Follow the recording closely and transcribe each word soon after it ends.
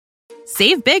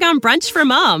Save big on brunch for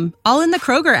mom, all in the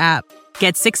Kroger app.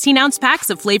 Get 16-ounce packs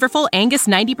of flavorful Angus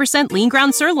 90% lean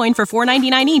ground sirloin for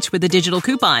 $4.99 each with a digital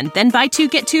coupon. Then buy 2,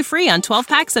 get 2 free on 12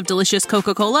 packs of delicious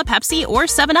Coca-Cola, Pepsi, or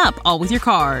 7-Up, all with your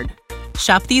card.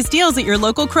 Shop these deals at your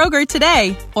local Kroger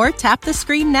today, or tap the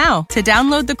screen now to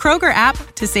download the Kroger app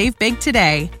to save big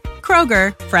today.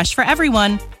 Kroger, fresh for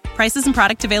everyone. Prices and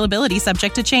product availability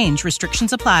subject to change.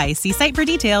 Restrictions apply. See site for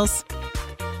details.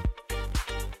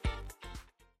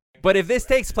 But if this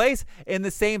takes place in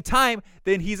the same time,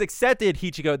 then he's accepted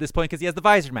Ichigo at this point because he has the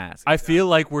visor mask. I feel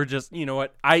like we're just, you know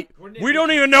what? We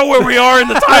don't even know where we are in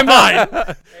the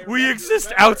timeline. We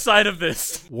exist outside of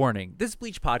this. Warning, this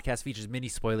Bleach podcast features many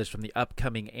spoilers from the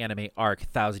upcoming anime arc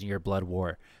 1,000 Year Blood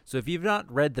War. So if you've not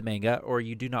read the manga or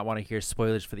you do not want to hear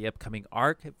spoilers for the upcoming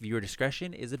arc, viewer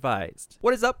discretion is advised.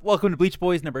 What is up? Welcome to Bleach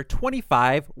Boys number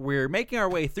 25. We're making our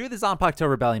way through the Zanpakuto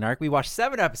Rebellion arc. We watched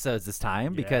 7 episodes this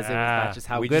time because it was not just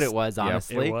how good it was,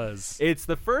 honestly. It was. It's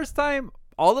the first time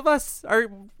all of us are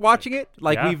watching it.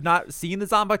 We've not seen the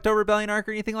Zanpakuto Rebellion arc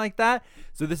or anything like that.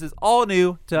 So this is all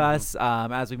new to us.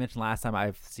 As we mentioned last time,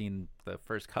 I've seen the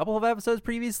first couple of episodes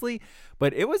previously,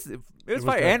 but it was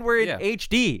fire. And we're in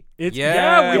HD. We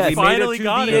finally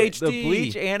got it. The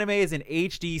Bleach anime is in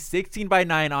HD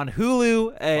 16:9 on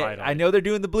Hulu. I know they're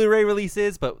doing the Blu-ray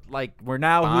releases, but we're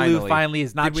now Hulu finally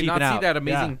is not cheaping out. Did we not see that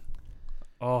amazing?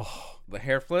 Yeah. Oh. The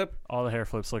hair flip? All the hair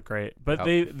flips look great. But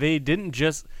they didn't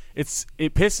just it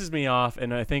pisses me off,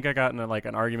 and I think I got in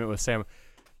an argument with Sam.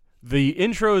 The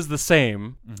intro is the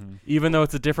same, even though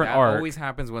it's a different arc. That always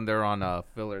happens when they're on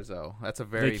fillers, though. That's a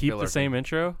very They keep filler the same thing.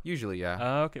 Intro? Usually,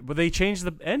 yeah. Okay. But they changed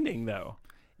the ending, though.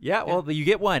 Yeah, well, you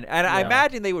get one, and I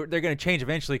imagine they're going to change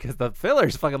eventually because the filler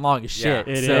is fucking long as shit.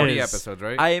 It is 40 episodes,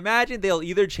 right? I imagine they'll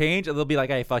either change or they'll be like,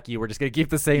 "Hey, fuck you, we're just going to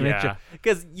keep the same intro."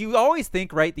 Because you always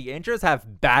think, right? The intros have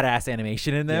badass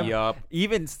animation in them. Yup.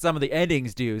 Even some of the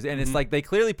endings do, and it's like they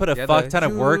clearly put a fuck ton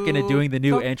of work into doing the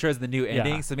new intros, the new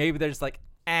endings. So maybe they're just like,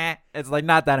 it's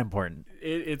not that important.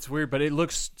 It's weird, but it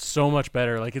looks so much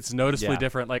better. It's noticeably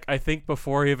different. I think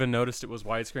before I even noticed it was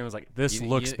widescreen, I was like, this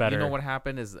looks better. You know what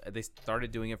happened is they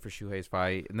started doing it for Shuhei's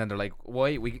fight, and then they're like,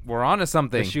 wait, we're on to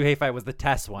something. The Shuhei fight was the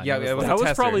test one. Yeah, that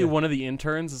was probably one of the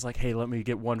interns is like, hey, let me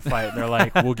get one fight. And they're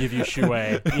like, we'll give you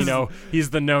Shuhei. He's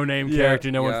the no-name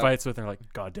character no one fights with. And they're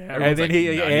like, God damn. And then he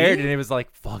aired, and it was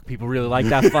like, fuck, people really like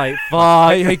that fight.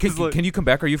 Fuck. Hey, can you come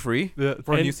back? Are you free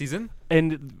for a new season?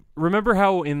 And remember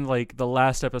how in the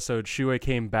last episode, Shuhei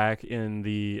came back in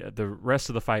the rest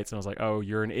of the fights, and I was like, oh,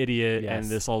 you're an idiot, and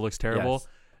this all looks terrible. Yes.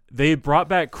 They brought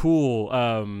back cool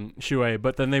Shuhei,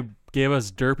 but then they gave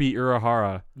us derpy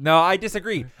Urahara. No, I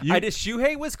disagree.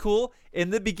 Shuhei was cool in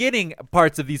the beginning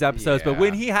parts of these episodes, but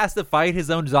when he has to fight his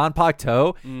own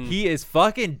Zanpakuto, he is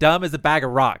fucking dumb as a bag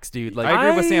of rocks, dude. I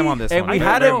agree with Sam on this and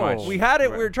one. We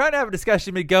were trying to have a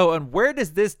discussion to go on where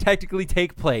does this technically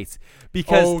take place?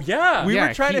 Because we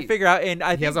were trying to figure out, and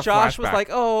I think Josh was like,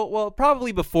 oh, well,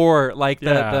 probably before the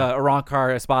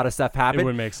Arrancar Espada stuff happened. It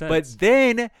would make sense. But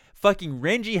then fucking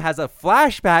Renji has a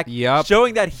flashback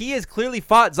showing that he has clearly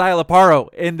fought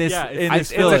Xyloparro in this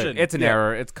filler. It's an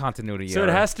error. It's continuity So error.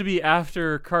 it has to be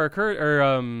after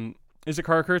Karakura, is it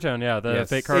Karakura Town? Yeah, the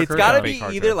fake Karakura It's got to be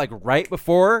either right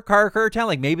before Karakura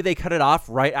Town, maybe they cut it off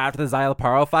right after the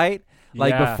Xyloparro fight,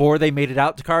 before they made it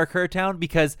out to Karakura Town,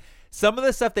 because some of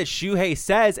the stuff that Shuhei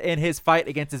says in his fight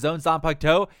against his own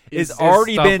Zanpakuto is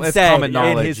already been said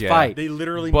in his fight. They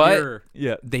literally mirror.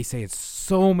 Yeah. They say it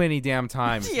so many damn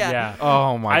times. Yeah.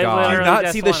 Oh my god. Do you not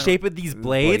see the shape of these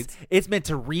blades? It's meant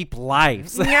to reap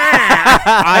lives.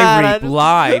 I reap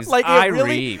lives.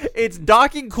 Reap. It's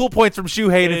docking cool points from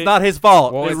Shuhei, and it's not his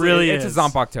fault. Well, it really is. It's a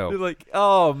Zanpakuto.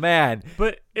 Oh man.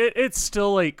 But it's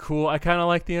still cool. I kind of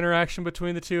like the interaction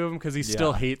between the two of them because he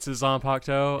still hates his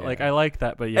Zanpakuto. I like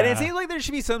that, but And it seems like there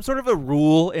should be some sort of a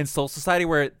rule in Soul Society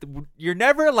where you're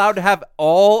never allowed to have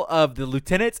all of the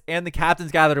lieutenants and the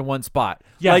captains gathered in one spot.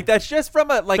 Yeah, that's just from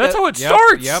a that's how it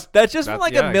starts. Yep. That's just from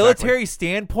a military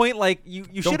standpoint. You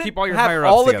shouldn't keep all your have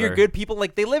all together. of your good people.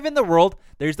 They live in the world.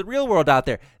 There's the real world out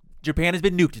there. Japan has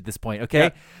been nuked at this point, okay? Yeah.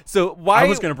 So why... I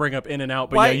was going to bring up In and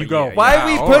Out, but you go. Why are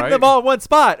we putting them all in one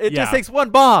spot? It just takes one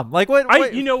bomb.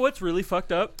 What? You know what's really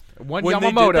fucked up? When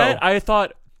Yamamoto. They did that, I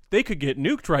thought they could get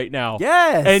nuked right now.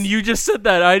 Yes. And you just said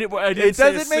that. I didn't it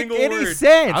say doesn't a make single any word.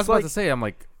 sense. I was about to say, I'm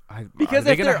because are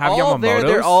they if gonna they're have all there,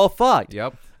 they're all fucked.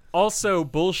 Yep. Also,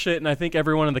 bullshit, and I think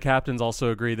every one of the captains also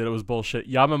agreed that it was bullshit.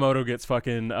 Yamamoto gets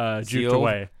fucking juked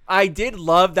away. I did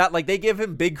love that. Like, they give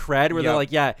him big cred where they're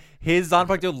like, yeah, his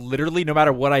Zanpakuto literally, no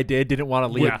matter what I did, didn't want to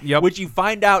leave. Which you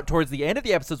find out towards the end of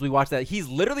the episodes we watched that he's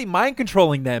literally mind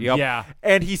controlling them. Yeah.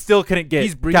 And he still couldn't get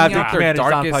He's bringing Captain out their Commander's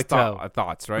darkest Zanpakuto.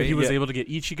 thoughts, right? But he was able to get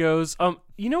Ichigo's.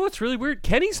 You know what's really weird?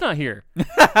 Kenny's not here. It's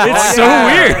Oh, so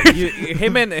yeah. weird.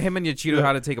 him and Yachido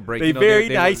had to take a break. They you know, very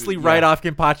nicely write off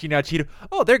Kenpachi and Yachido.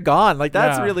 Oh, they're gone. Like,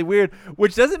 that's Yeah. really weird.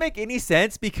 Which doesn't make any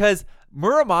sense because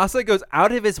Muramasa goes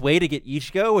out of his way to get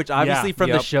Ichigo, which obviously from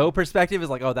the show perspective is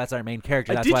like, oh, that's our main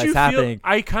character. That's why it's happening.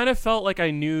 I kind of felt like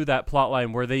I knew that plot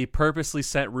line where they purposely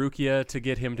sent Rukia to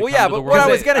get him to come to But the world. what I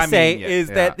was going to I say mean, is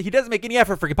that he doesn't make any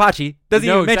effort for Kenpachi. Doesn't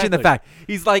No, even mention the exactly. fact.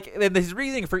 He's like, and his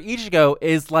reasoning for Ichigo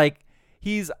is like,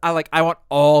 I want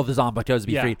all the Zanpakutos to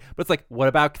be freed. But it's like, what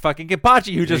about fucking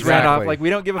Kenpachi who just ran off? Like,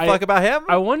 we don't give a fuck about him?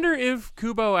 I wonder if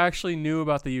Kubo actually knew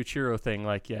about the Yuichiro thing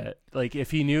yet. Like, if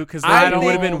he knew, because I that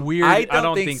would have think- been weird. I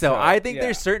don't think think so. so. I think Yeah.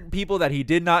 there's certain people that he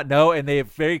did not know, and they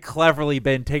have very cleverly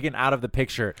been taken out of the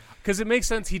picture. Because it makes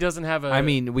sense he doesn't have a... I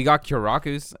mean, we got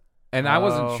Kyuraku's, and I Oh.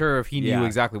 wasn't sure if he knew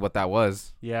exactly what that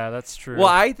was. Yeah, that's true. Well,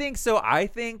 I think so. I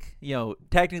think,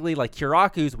 technically, like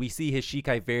Kyuraku's, we see his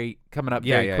Shikai coming up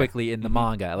very quickly in the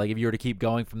manga. Like, if you were to keep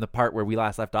going from the part where we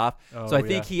last left off. So I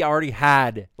think he already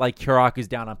had, like, Kyuraku's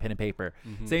down on pen and paper.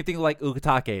 Same thing with, like,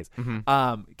 Ukitake's.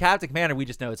 Captain Commander, we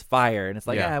just know it's fire. And it's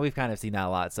like, we've kind of seen that a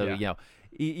lot. So,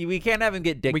 we can't have him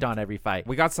get dicked on every fight.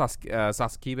 We got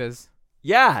Sasakiba's.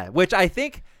 Yeah, which I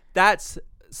think that's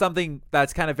something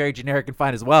that's kind of very generic and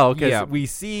fine as well, because we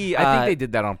see I think they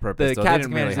did that on purpose. the though. They Captain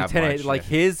didn't really Commander's have lieutenant, much. like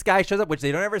his guy shows up, which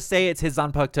they don't ever say it's his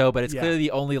Zanpakuto, but it's clearly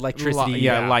the only electricity,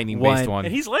 lightning-based one.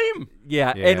 And he's lame.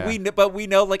 Yeah, and we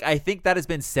know, like, I think that has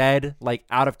been said, like,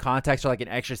 out of context or like in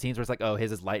extra scenes where it's like, oh,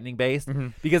 his is lightning based,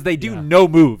 because they do no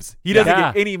moves. He doesn't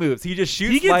get any moves. He just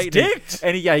shoots. He gets lightning, dicked.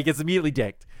 and he gets immediately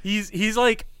dicked. He's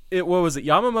like... what was it?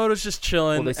 Yamamoto's just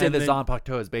chilling. Well, they say and the then-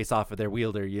 Zanpakuto is based off of their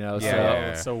wielder,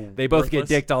 So they both worthless. get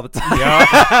dicked all the time.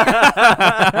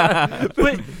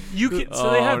 But you can,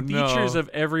 so they have Oh, no. features of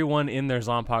everyone in their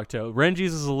Zanpakuto.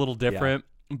 Renji's is a little different,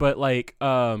 but like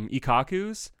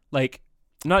Ikaku's, like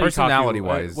not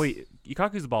Personality-wise. Ikaku. Wait,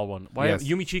 Ikaku's the bald one. Why Yes.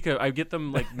 Yumichika? I get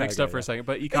them like mixed up for a second,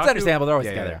 but Ikaku. It's understandable. They're always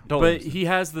Yeah, together. yeah. Totally. But he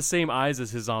has the same eyes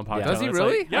as his Zanpakuto. Does he It's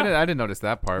really? like- yeah, I didn't notice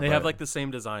that part. they but have like the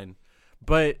same design,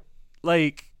 but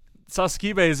like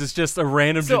Sasukebe's is just a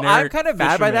random. So I'm generic kind of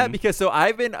mad by that fisherman. because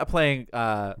I've been playing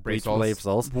Brave Souls.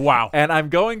 Souls. Wow. And I'm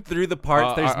going through the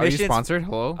parts. There's are missions. you sponsored?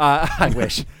 Hello. I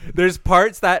wish. There's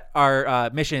parts that are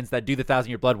missions that do the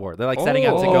 1,000-year blood war. They're like setting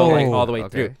up to go like all the way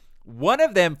through. One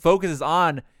of them focuses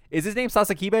on, is his name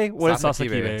Sasakibe? What is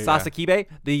Sasakibe. Sasakibe,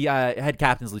 the head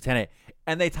captain's lieutenant.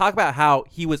 And they talk about how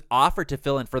he was offered to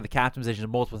fill in for the captain's position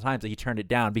multiple times, that he turned it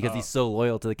down because he's so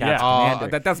loyal to the captain's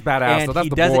commander. That's badass. And so that's he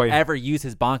the doesn't boy. ever use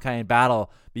his Bankai in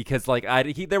battle because, like,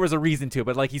 there was a reason to,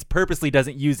 but like he's purposely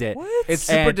doesn't use it. It's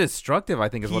super And destructive, I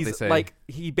think, is what they he's, say. like,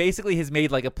 he basically has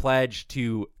made like a pledge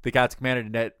to the captain's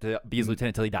commander to be his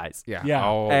lieutenant until he dies. yeah. Yeah.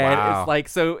 Oh, And wow. it's like,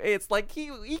 so it's like he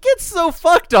gets so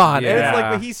fucked on. And it's like,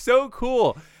 Yeah. but he's so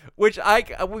cool. Which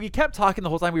we kept talking the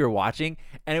whole time we were watching,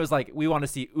 and it was like, we want to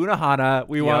see Unohana.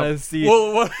 We want to see.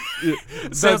 Well, what?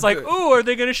 So it's like, ooh, are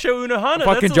they going to show Unohana? Fucking That's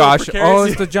a little Josh. precarious. Oh,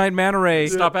 it's the giant manta ray.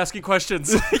 Stop asking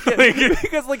questions.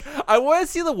 because like I want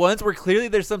to see the ones where clearly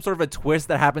there's some sort of a twist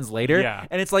that happens later. Yeah.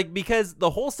 And it's like, because the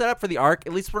whole setup for the arc,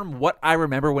 at least from what I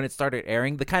remember when it started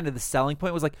airing, the selling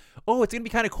point was like, oh, it's gonna be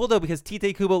kind of cool though, because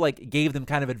Tite Kubo like gave them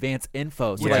kind of advanced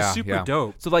info. So Which like, is super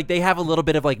dope. so like they have a little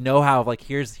bit of like know-how of like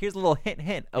here's a little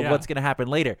hint of Yeah. what's gonna happen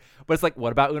later. But it's like,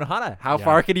 what about Unohana? How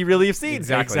far could he really have seen?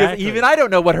 Exactly. 'Cause even I don't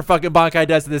know what her fucking Bankai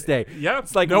does to this day. Yeah,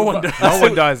 It's like no one does. No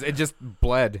one does. It just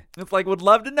bled. It's like, would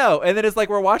love to know. And then it's like,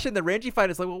 we're watching the Renji fight.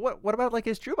 It's like, well, what about like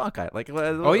his true Bankai? Like,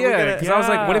 Oh yeah, because I was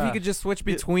like, what if he Yeah. could just switch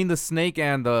between the snake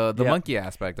and the Yeah. monkey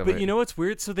aspect of it? But you know what's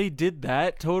weird? So they did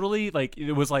that totally. Like,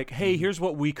 it was like, hey, here's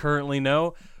what we currently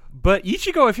know. But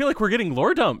Ichigo, I feel like we're getting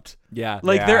lore dumped. Yeah.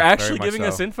 Like, Yeah, they're very actually much giving so.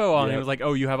 us info on it. Yep. It was like,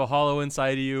 oh, you have a hollow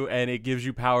inside of you, and it gives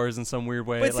you powers in some weird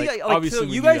way. But see, like, obviously, so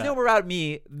we you knew guys that. know more about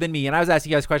me than me, and I was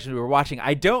asking you guys questions we were watching.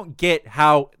 I don't get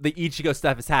how the Ichigo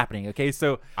stuff is happening. Okay,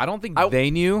 so I don't think I-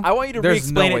 they knew. I want you to There's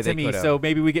re-explain no way it to they me, could've. so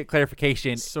maybe we get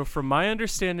clarification. So, from my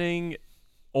understanding,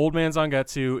 Old Man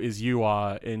Zangetsu is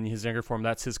Yua in his younger form.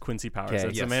 That's his Quincy powers. Okay,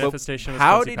 That's yes. a manifestation of his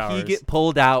How Quincy did powers. he get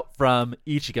pulled out from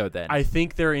Ichigo then? I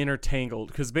think they're intertangled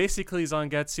because basically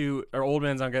Zangetsu or Old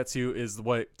Man Zangetsu is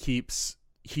what keeps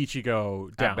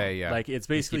Ichigo down. bay, yeah. Like it's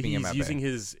basically keeping him he's at using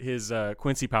his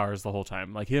Quincy powers the whole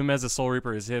time. Like him as a Soul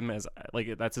Reaper is him as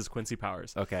like that's his Quincy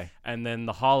powers. okay. And then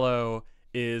the Hollow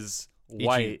is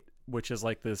white, which is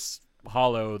like this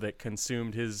hollow that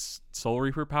consumed his Soul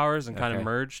Reaper powers and kind of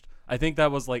merged. I think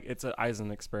that was like it's an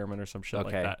Eisen experiment or some shit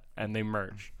like that, and they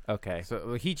merge. Okay. So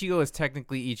Ichigo is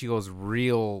technically Ichigo's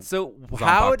real. So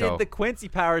how did Zanpakuto. the Quincy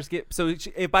powers get? So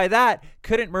if by that,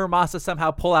 couldn't Muramasa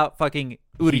somehow pull out fucking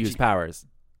Uryu's powers?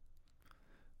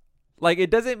 Like,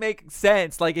 it doesn't make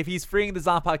sense. Like, if he's freeing the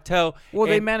Zanpakuto. Well,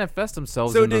 they manifest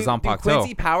themselves So in the do Zanpakuto.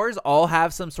 Quincy powers all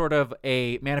have some sort of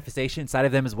a manifestation inside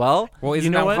of them as well? Well, isn't You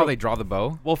know that how what? they draw the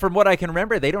bow? Well, from what I can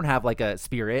remember, they don't have like a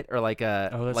spirit or like a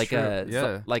that's like true.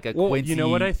 a like a Well, Quincy. You know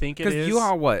what I think it Because is?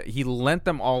 Yuha, what? He lent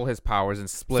them all his powers and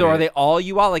split So it. are they all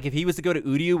Yuwa? Like, if he was to go to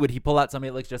Uryu, would he pull out somebody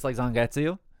that looks just like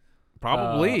Zangetsu?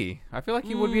 Probably. I feel like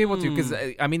he would be able to. Because,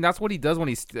 I mean, that's what he does when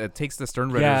he takes the Stern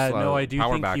Ridder's Yeah, no, I do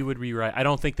power think back. you would be right. I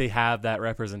don't think they have that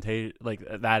representation, like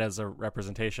that as a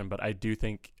representation, but I do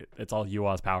think it's all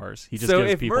Yua's powers. He just So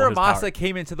gives if people his power. Muramasa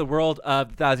came into the world of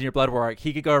the Thousand Year Blood War arc,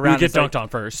 he could go We around would get and dunked on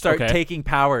first. start okay. taking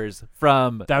powers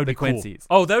from That would the be cool. Quincy's.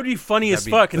 Oh, that would be funny as That'd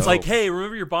be fuck. It's like, dope. hey,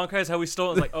 remember your Bankais? How we stole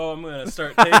it? It's like, oh, I'm gonna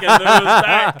start taking those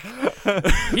back.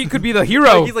 He could be the hero.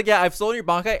 Like, he's like, yeah, I've stolen your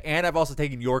Bankai and I've also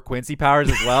taken your Quincy powers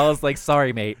as well. It's like,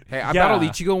 sorry, mate. Hey, I Yeah. battled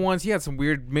Ichigo once. He had some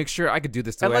weird mixture. I could do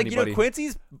this to And like, anybody. you know,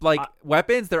 Quincy's like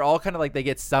weapons, they're all kind of like they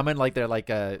get summoned like they're like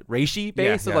a reishi base.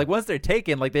 Yeah, So yeah. like once they're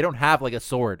taken, like they don't have like a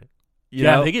sword. You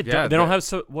Yeah, know? they get. Yeah, they don't they- have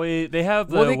so. Wait, they have.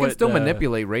 well, they can what, still the-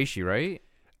 manipulate Reishi, right?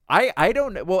 I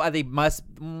don't know. Well, they must.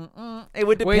 It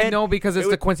would depend. Wait, no, because it's it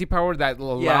the would- Quincy power that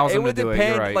allows Yeah, it them would to do depend.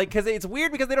 it. You're right. Like, because it's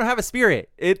weird because they don't have a spirit.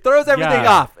 It throws everything Yeah.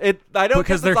 off. I don't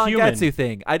Because get the they're human. Zangetsu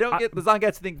thing. I don't get the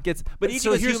Zangetsu thing gets. But So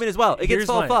Ichigo's here's- human as well. It gets here's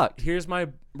full my- fucked. Here's my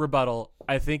rebuttal.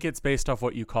 I think it's based off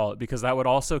what you call it because that would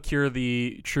also cure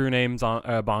the true names on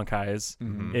Bankais,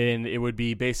 and it would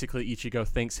be basically Ichigo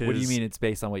thinks his. What do you mean? It's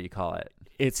based on what you call it?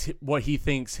 It's what he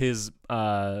thinks his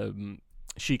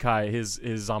Shikai, his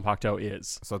Zanpakuto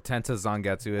is. so Tenta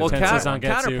Zangetsu is. Well, Tensa counter,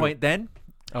 Zangetsu. counterpoint then.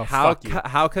 Oh, How fuck you.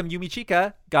 how come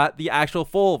Yumichika got the actual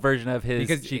full version of his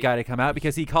Because Shikai to come out?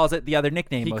 Because he calls it the other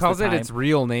nickname. he most calls of it the time. its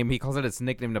real name. He calls it its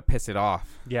nickname to piss it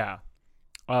off. Yeah.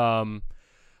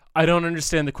 I don't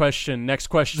understand the question. Next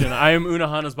question. I am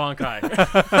Unahana's Bankai.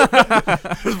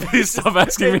 Please stop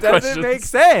asking me It doesn't questions. make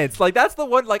sense. Like that's the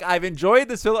one. Like I've enjoyed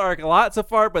this filler arc a lot so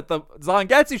far, but the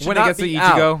Zangetsu should When it not gets to be Ichigo,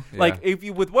 out. yeah. Like if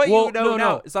you with what Well, you know no,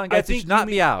 now, I Zangetsu think should not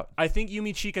Yumi- be out. I think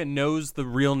Yumichika knows the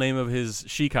real name of his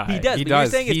Shikai. He does. He but does.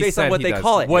 you're saying it's He based on said what he they does.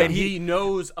 call it. When And he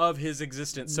knows of his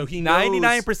existence, so he knows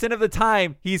 99% of the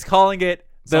time he's calling it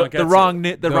the Zangetsu. wrong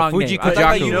the The wrong name. Fujikajaku. I'm talking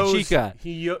about he knows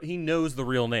Yumichika. he knows the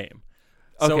real name.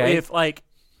 So Okay. if like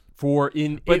for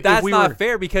in But if that's we not were,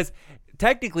 fair because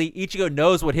technically Ichigo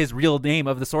knows what his real name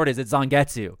of the sword is. It's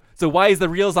Zangetsu. So why is the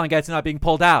real Zangetsu not being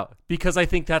pulled out? because I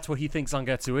think that's what he thinks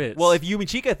Zangetsu is. Well, if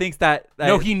Yumichika thinks that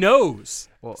no, he knows.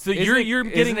 Well, so isn't you're it- you're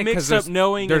isn't getting it 'cause mixed up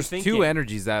knowing There's and two thinking.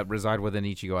 energies that reside within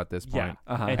Ichigo at this point.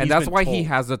 Yeah, Uh-huh. he's And that's been why he told.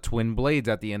 has the twin blades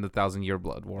at the end of Thousand Year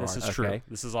Blood War. This is Okay. true.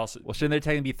 This is also well, shouldn't there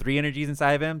technically be 3 energies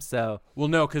inside of him? So well,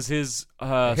 no, because his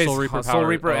His Soul Reaper, Soul power,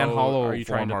 Reaper and Hollow Are you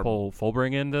trying to form are- pull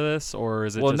Fullbring into this, or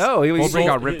is it? well, just, no, he Fullbring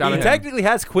got ripped out he of him. technically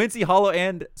has Quincy, Hollow,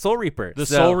 and Soul Reaper. The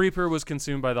so, Soul Reaper was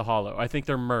consumed by the Hollow. I think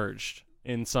they're merged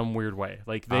in some weird way.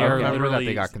 Like they I are remember that literally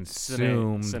they got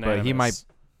consumed, but he might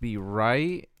be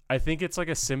right. I think it's like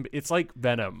a It's like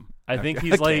Venom. I think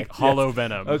he's Okay, like yes. Hollow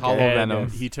Venom. Okay. Hollow And Venom.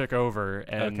 He took over,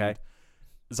 and Okay.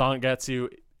 Zangetsu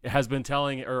has been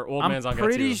telling, or Old Man I'm Zangetsu.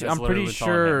 pretty. has I'm literally pretty been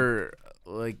telling him. sure.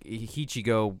 Like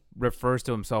Ichigo refers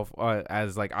to himself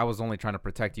as like I was only trying to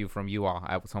protect you from you all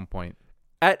at some point.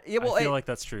 well, I feel like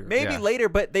that's true. maybe Yeah. later,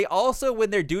 but they also, when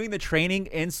they're doing the training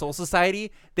in Soul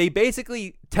Society, they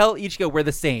basically tell Ichigo we're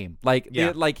the same. Like,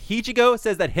 Yeah. like Ichigo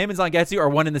says that him and Zangetsu are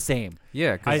one and the same.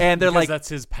 Yeah, 'cause And they're because like- that's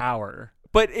his power.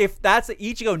 But if that's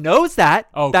Ichigo knows that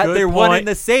Oh, good they're one point. and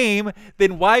the same,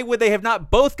 then why would they have not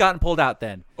both gotten pulled out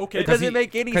then? Okay, it 'cause doesn't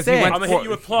make any 'cause he sense. went I'm gonna hit you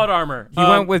with plot armor. he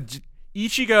went with.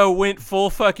 Ichigo went full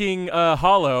fucking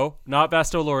hollow, not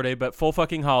Basto Lorde, but full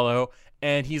fucking hollow,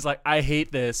 and he's like, I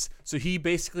hate this. So he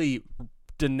basically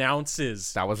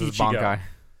denounces That was his Ichigo. Bankai.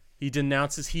 He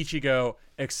denounces Ichigo,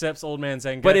 accepts Old Man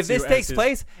Zangetsu. But if this as takes his-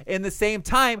 place in the same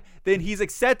time, then he's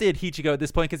accepted Ichigo at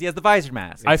this point because he has the visor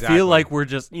mask. I Exactly. feel like we're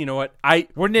just, you know what? We're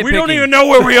we don't nitpicking. even know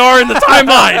where we are in the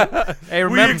timeline. Hey,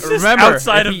 We remember, exist remember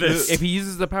outside if of he, this. if he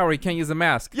uses the power, he can't use the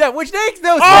mask. Yeah, which makes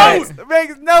no Oh! sense.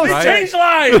 Makes no We sense. changed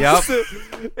lives.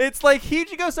 Yep. It's like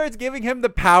Ichigo starts giving him the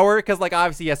power because, like,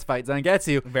 obviously he has to fight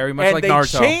Zangetsu. Very much and like they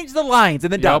Naruto. change the lines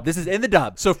in the dub. Yep. This is in the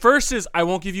dub. So first is I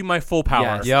won't give you my full power.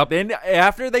 Yes. Yep. Then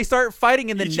after they start fighting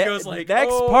in the Ichigo's like,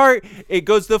 next "Oh." part, it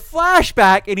goes to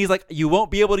flashback, and he's like, "You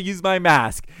won't be able to use my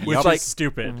mask," Which It's like, is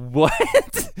stupid. what?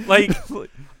 Like,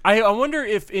 I wonder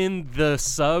if in the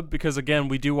sub, because again,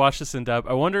 we do watch this in dub,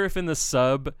 I wonder if in the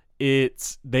sub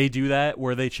they do that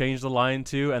where they change the line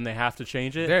too, and they have to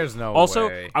change it. There's no also,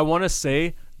 way. I want to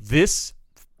say this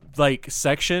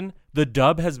section, the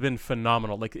dub has been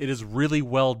phenomenal. Like, it is really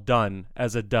well done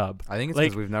as a dub. I think it's like,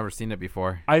 because we've never seen it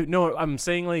before. I'm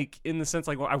saying, like, in the sense,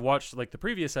 like, I watched like the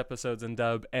previous episodes in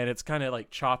dub, and it's kind of like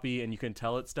choppy, and you can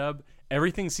tell it's dub.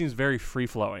 Everything seems very free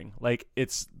flowing. Like,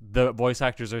 it's the voice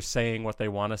actors are saying what they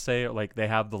want to say. Like, they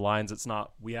have the lines. It's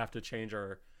not we have to change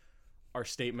our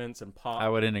statements and pop. I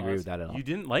wouldn't agree with that at all. You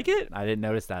didn't like it? I didn't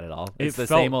notice that at all. It It's the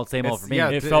felt- same old for me. Yeah,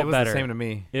 It it felt was better. the same to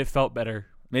me. It felt better.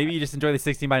 Maybe you just enjoy the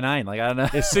 16:9. Like, I don't know.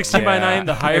 It's 16 by 9.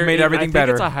 The higher It made everything I think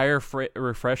better. It's a higher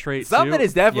refresh rate. Something too.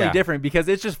 is definitely Yeah. different because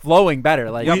it's just flowing better.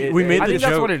 Like we made I the think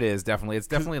that's joke. what it is. Definitely, it's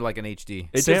definitely like an HD.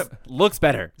 it Sam- just looks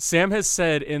better. Sam has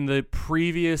said in the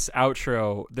previous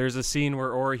outro, there's a scene where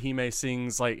Orihime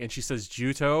sings like, and she says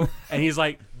Juto, and he's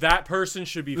like, that person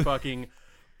should be fucking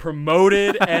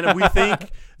promoted. And we think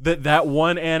that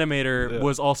one animator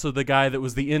was also the guy that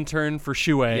was the intern for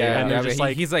Shuei. And they're just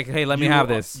like, he's like, hey, let me "You have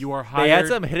are- this. You are hired. They had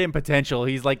some hidden potential.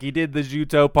 He's like, he did the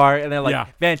Juto part, and they're like, Yeah.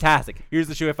 fantastic. Here's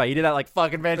the Shuei fight. He did that like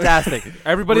fucking fantastic.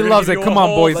 Everybody We're gonna loves give it. you Come a on,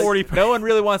 whole, boys. like, 40 No one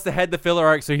really wants to head the filler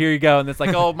arc, so here you go. And it's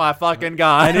like, oh my fucking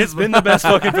god. And it's been the best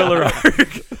fucking filler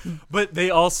arc. But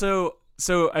they also,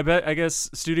 so I guess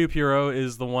Studio Pierrot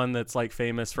is the one that's like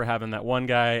famous for having that one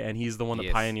guy, and he's the one that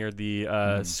Yes. pioneered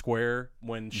the square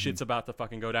when shit's about to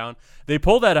fucking go down. They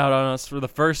pulled that out on us for the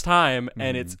first time,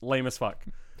 and it's lame as fuck.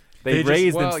 they they just-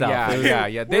 raised Well, themselves.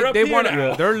 yeah. We're up They here want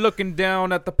now. They're looking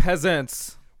down at the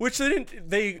peasants. Which they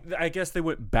didn't. I guess they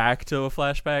went back to a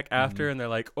flashback after, and they're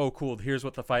like, "Oh, cool. Here's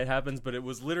what the fight happens." But it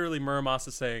was literally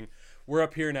Muramasa saying, "We're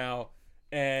up here now,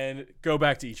 and go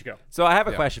back to Ichigo." So I have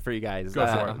a Yeah. question for you guys. Go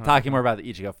for it. Talking more about the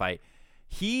Ichigo fight.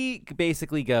 He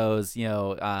basically goes,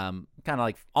 kind of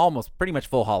like almost pretty much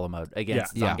full hollow mode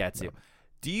against Yeah. Zangetsu.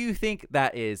 Do you think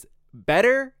that is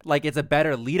better? Like it's a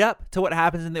better lead up to what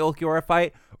happens in the Ulquiorra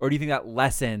fight? Or do you think that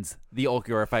lessens the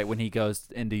Ulquiorra fight when he goes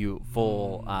into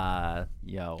full, I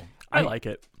like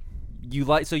it.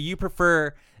 so you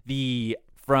prefer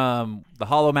from the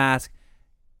Hollow Mask,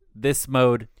 this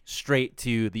mode straight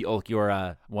to the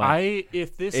Ulquiorra one?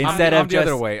 If this Instead I'm of the just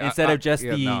other way. instead of just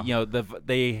yeah, no.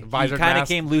 he Visored kind of mask.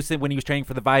 came loose when he was training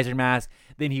for the Visored Mask.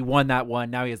 Then he won that one.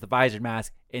 Now he has the Visored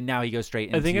Mask, and now he goes straight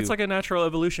into. I think it's like a natural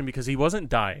evolution because he wasn't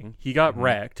dying. He got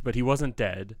wrecked, but he wasn't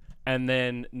dead. And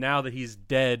then now that he's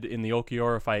dead in the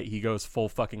Ulquiorra fight, he goes full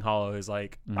fucking hollow. He's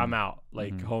like, I'm out.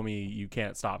 Like, homie, you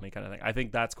can't stop me kind of thing. I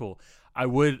think that's cool. I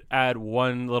would add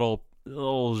one little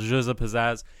zhuzh of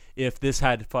pizzazz. If this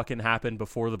had fucking happened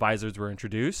before the visors were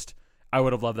introduced, I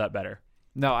would have loved that better.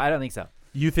 No, I don't think so.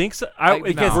 You think so?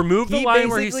 Because remove the he line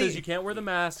where he basically- says you can't wear the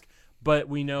mask, but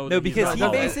we know No, that he's because not he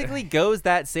hollow. basically goes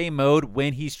that same mode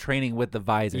when he's training with the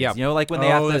visors. Yeah. Like when they Oh,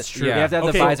 have to, that's true. they have to have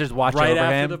Okay, the visors watch right over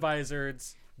after him. the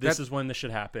visors. This is when this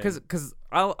should happen. Because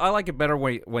I like it better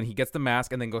when he gets the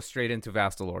mask and then goes straight into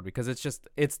Vastalord, because it's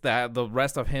the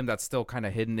rest of him that's still kind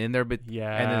of hidden in there, but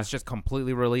Yeah. and then it's just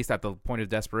completely released at the point of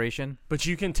desperation. But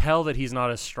you can tell that he's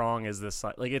not as strong as this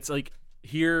side. Like, it's like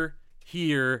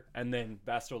here, and then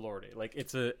Bastolordi. Like,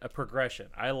 it's a progression.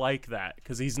 I like that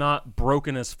because he's not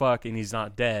broken as fuck and he's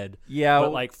not dead. Yeah,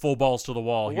 But, like, full balls to the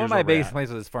wall. One Here's of my where we're base at. plays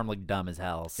with this form look dumb as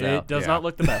hell. So It does Yeah. not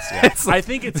look the best. I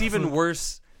think it's even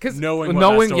worse Because knowing what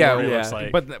Bastolordi looks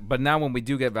like. But now when we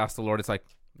do get Vastalord, it's like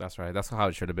that's right. That's how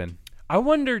it should have been. I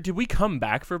wonder, did we come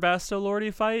back for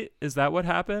Bastolordi fight? Is that what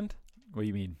happened? what do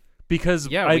you mean? Because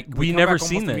Yeah, we come never back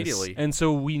seen almost this, immediately. and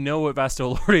so we know what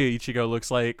Bastolordi Ichigo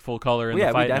looks like, full color in Well, the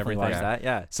yeah, fight we and definitely everything. watched that.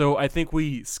 Yeah. So I think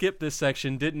we skipped this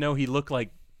section, didn't know he looked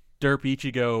like Derp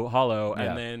Ichigo Hollow, Yeah.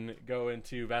 and then go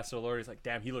into Bastolordi. It's like,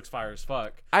 damn, he looks fire as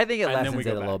fuck. I think it And then lessens we it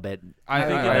go a back. little bit. I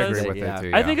think it agree does. with Yeah. it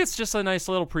too. I think it's just a nice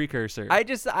little precursor.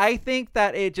 I think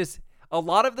that it just a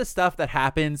lot of the stuff that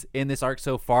happens in this arc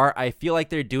so far, I feel like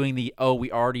they're doing we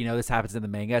already know this happens in the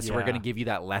manga, so we're Yeah. going to give you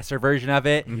that lesser version of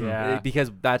it, Yeah. because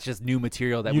that's just new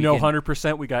material that you we know, can,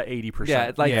 100%. We got 80%. yeah,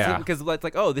 it's like Yeah. because it's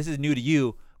like, oh, this is new to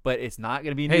you, but it's not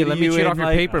going to be new hey, to let me you cheat in, off your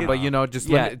like, paper, but just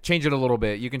yeah. let me change it a little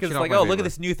bit. You can because cheat it's off like, my oh, paper. look at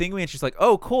this new thing, and she's like,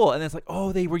 oh, cool, and then it's like,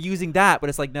 oh, they were using that, but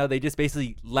it's like, no, they just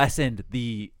basically lessened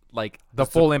the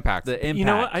full impact. the impact. You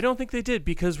know what? I don't think they did,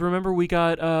 because remember we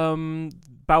got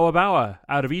Bawa Bawa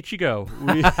out of Ichigo.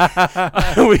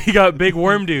 We got Big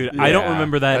Worm Dude. I don't Yeah,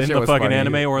 remember that that in shit the was fucking funny.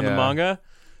 anime or in the Yeah. manga.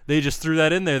 They just threw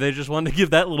that in there. They just wanted to give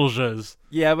that little zhuzh.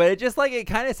 Yeah, but it just it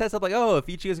kind of sets up like, oh, if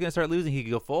Ichigo's gonna start losing, he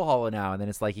could go full hollow now, and then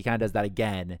it's like he kind of does that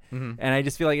again, and I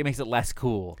just feel like it makes it less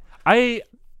cool.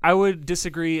 I would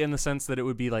disagree in the sense that it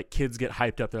would be like kids get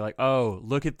hyped up. They're like, oh,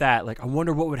 look at that. Like, I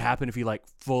wonder what would happen if he like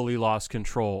fully lost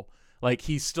control. Like,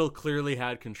 he still clearly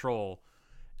had control,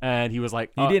 and he was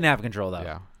like, He didn't have control though.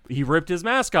 Yeah. he ripped his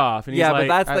mask off, and he's Yeah, like,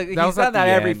 but that's that he's was done at that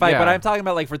the every end, fight. But yeah. I'm talking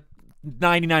about like for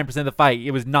 99% of the fight, it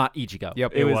was not Ichigo.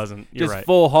 Yep. It was wasn't. You're just right.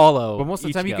 full hollow. But most of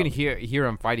the time, you Ichigo. can hear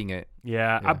him fighting it.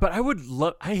 yeah. But I would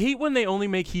love. I hate when they only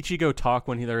make Ichigo talk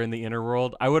when they're in the inner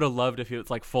world. I would have loved if it's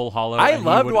like full hollow. I and he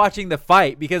loved would- watching the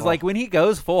fight because like when he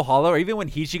goes full hollow, or even when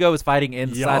Ichigo is fighting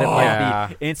inside of like Yeah.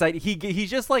 the inside, he's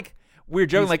just like we're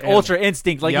joking He's like animal. ultra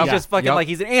instinct, like Yep. he's just fucking Yep. like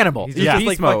he's an animal. He's He's in just beast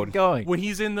like fucking mode. going. When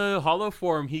he's in the hollow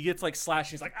form, he gets like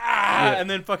slashed. He's like and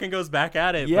then fucking goes back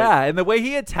at it. Yeah, and the way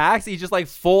he attacks, he's just like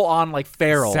full on like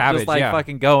feral, Savage, just like yeah.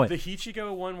 fucking going. But the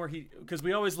Ichigo one where because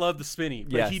we always love the spinny,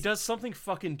 but Yes. he does something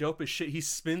fucking dope as shit. He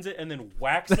spins it and then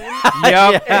whacks him.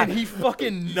 Yep. And he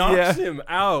fucking knocks him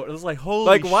out. It was like, holy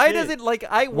Like why shit. doesn't like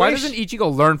Why wish, doesn't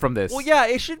Ichigo learn from this? Well, yeah,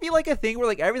 it should be like a thing where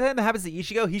like every time that happens to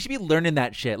Ichigo, he should be learning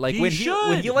that shit. Like He when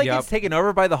should. he like Yep. gets taken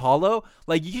over by the Hollow,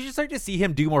 like you should start to see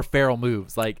him do more feral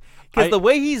moves, like because I- the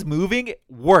way he's moving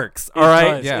works. It All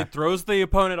right, does. Yeah. It throws the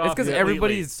opponent off. It's because completely.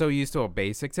 everybody's so used to a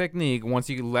basic technique. Once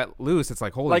you let loose, it's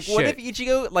like holy like shit. what if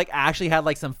Ichigo like actually had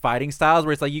like some fighting styles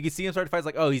where it's like you can see him start to fight, it's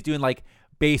like oh he's doing like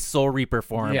base Soul Reaper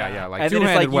form. Yeah, like and then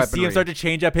it's like two-handed you see him weaponry. start to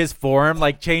change up his form,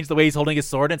 like change the way he's holding his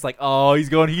sword, and it's like oh he's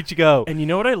going Ichigo. And you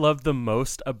know what I love the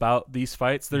most about these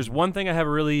fights? There's one thing I have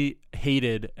really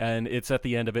hated, and it's at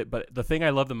the end of it, but the thing I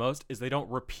love the most is they don't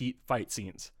repeat fight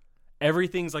scenes.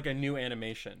 Everything's like a new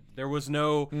animation. There was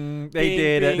no They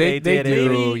did it. They did it. do.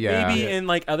 maybe, yeah. maybe in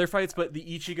like other fights, but the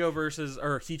Ichigo versus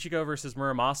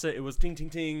Muramasa, it was ting ting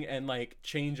ting and like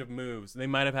change of moves. They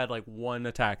might have had like one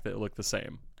attack that looked the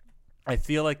same. I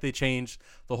feel like they changed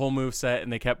the whole move set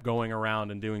and they kept going around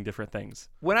and doing different things.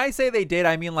 When I say they did,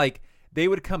 I mean like they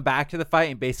would come back to the fight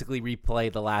and basically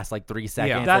replay the last like 3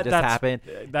 seconds that just that's- happened,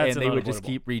 that's and they would just unavoidable.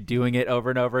 keep redoing it over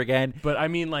and over again. But I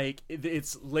mean, like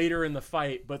it's later in the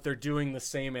fight, but they're doing the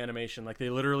same animation. Like they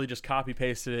literally just copy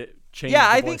pasted it, changed. Yeah,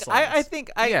 the I voice think lines. I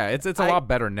think yeah, it's a lot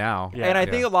better now. Yeah. and I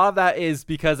think a lot of that is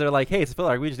because they're like, hey, it's a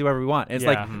filler. We just do whatever we want. And it's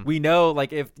Yeah. like we know,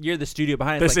 like if you're the studio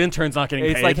behind it, this it's like, intern's not getting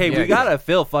it's paid. like, hey, Yeah, we gotta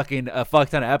fill fucking a fuck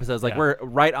ton of episodes. Like Yeah. we're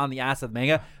right on the ass of the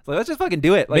manga. So let's just fucking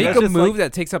do it. Like Make let's a just, move like,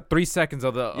 that takes up 3 seconds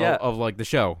of the Yeah. of like the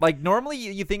show. like normally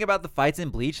you think about the fights in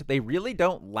Bleach, they really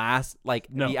don't last like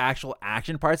No. the actual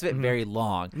action parts of it very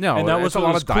long. No, And that it's was a what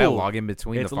lot was of cool. dialogue in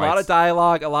between It's the a fights. lot of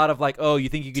dialogue, a lot of like, oh, you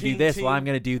think you could do Ting, this? ting. Well, I'm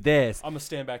gonna do this. I'm gonna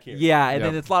stand back here. Yeah, and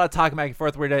then Yep. it's a lot of talking back and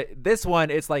forth. Where this one,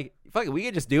 it's like, fuck it, we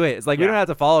can just do it. It's like we Yeah. don't have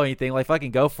to follow anything. Like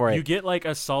fucking go for it. You get like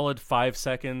a solid 5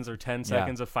 seconds or 10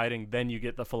 seconds of fighting, then you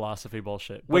get the philosophy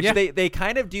bullshit. Which yeah. they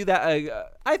kind of do that.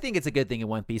 I think it's a good thing in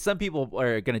One Piece. Some people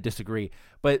are going to disagree,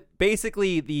 but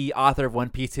basically the author of One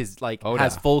Piece is like Oda.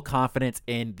 has full confidence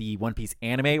in the One Piece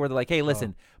anime, where they're like, hey,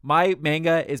 listen, my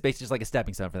manga is basically just like a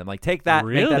stepping stone for them. Like take that,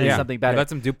 make that Really? into Yeah. something Yeah, better. let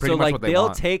them do pretty so much like what they they'll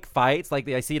want. take fights like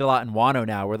I see it a lot in Wano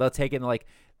now, where they'll take it and like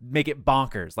make it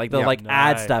bonkers. Like they'll Yeah. like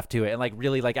add Nice. stuff to it and like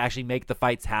really like actually make the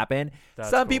fights happen.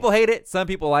 That's Some cool. people hate it, some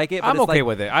people like it. But I'm it's okay like,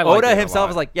 with it. I like Oda it a himself lot.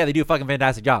 is like, yeah, they do a fucking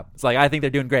fantastic job. It's like I think they're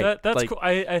doing great. That's like, cool.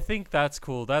 I think that's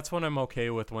cool. That's when I'm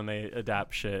okay with when they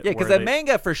adapt shit. Yeah, because where the they-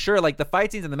 manga for sure, like the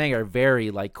fight scenes in the manga are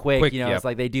very like quick. You know, yep. it's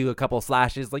like they do a couple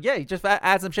slashes. Like, yeah, you just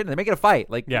add some shit in there, make it a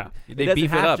fight. Like, Yeah. it They doesn't beef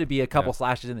it have up. to be a couple Yeah.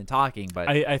 slashes and then talking. But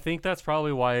I think that's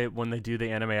probably why when they do the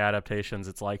anime adaptations,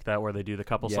 it's like that, where they do the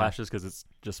couple Yeah. slashes, because it's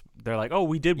just they're like, oh,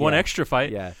 we did one Yeah. extra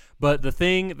fight. Yeah. But the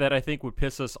thing that I think would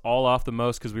piss us all off the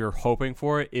most, because we were hoping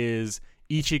for it, is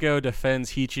Ichigo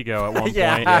defends Hichigo at one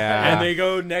Yeah. point, Yeah. and they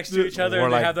go next to each other, Or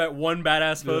and like- they have that one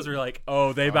badass pose where you're like,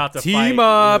 oh, they about to Team fight.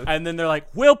 up. And then they're like,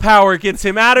 willpower gets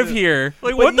him out of here.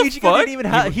 Like, But what the Ichigo fuck? didn't even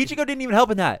Ichigo didn't even help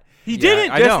in that. He Yeah,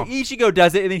 didn't. I Just know. Ichigo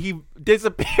does it and then he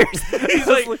disappears. He's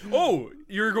like, oh,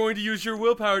 you're going to use your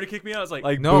willpower to kick me out. It's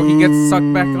like, No, he gets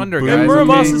sucked back under, and guys.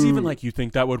 Muramasa's okay? even like, you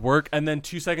think that would work? And then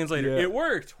 2 seconds later, Yeah. it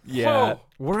worked. Yeah. Whoa.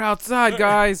 We're outside,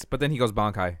 guys. But then he goes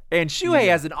Bankai. And Shuhei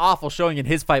has an awful showing in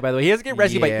his fight. By the way, he has to get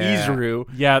rescued by Yeah. Izuru.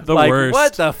 Yeah, the like, worst.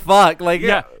 What the fuck? Like,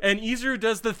 Yeah, and Izuru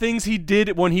does the things he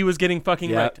did when he was getting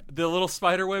fucking Yep. wrecked. The little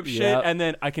spiderweb shit, Yep. and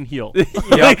then I can heal. Yep.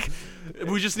 Like,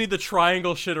 we just need the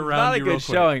triangle shit around not a you real good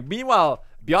quick. showing. Meanwhile,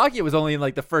 Byakuya was only in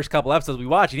like the first couple episodes we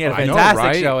watched, and he had a I know, fantastic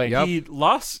right? showing. Yep. He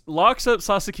locks up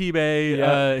Sasakibe,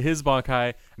 Yeah. his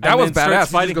Bankai. That and was then badass. He starts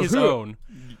just fighting goes, his "Huh." own.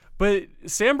 But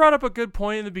Sam brought up a good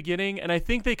point in the beginning, and I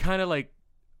think they kind of like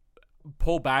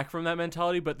pull back from that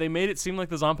mentality, but they made it seem like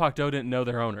the Zanpakuto didn't know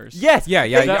their owners. Yes. Yeah,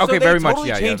 yeah, They- okay, so they very much, totally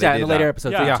yeah, changed they that in did the later that.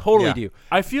 episodes. Yeah. They totally Yeah. do.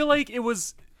 I feel like it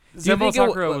was Do you Zenbo think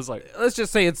Sakura was like, let's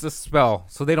just say it's a spell,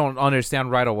 so they don't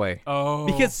understand right away. oh,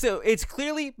 Because so it's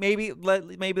clearly maybe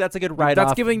that's a good write-off.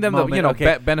 That's giving them the, moment, you know,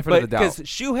 okay. benefit of the doubt. Because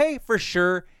Shuhei for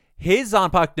sure, his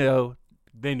Zanpakuto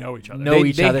they know each other. know They-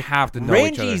 each they other. have to know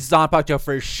each other. Renji's Zanpakuto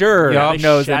for sure Yeah. They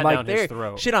knows shat him. Like down his they're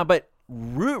throat. shit on, but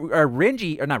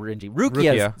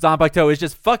Rukia's Zanpakuto is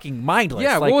just fucking mindless.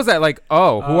 Yeah, like, what was that? Like,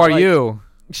 oh, who are like- you?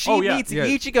 She meets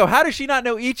Ichigo. How does she not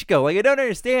know Ichigo? Like, I don't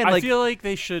understand. I Like, feel like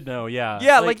they should know. Yeah.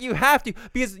 yeah, like you have to,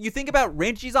 because you think about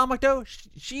Renji Zanpakuto.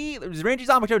 Renji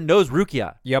Zanpakuto knows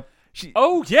Rukia. Yep.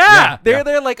 Oh yeah.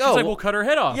 They're like, She's oh, like, we'll cut her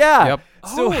head off. yeah. Yep.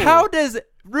 So Oh. how does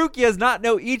Rukia's not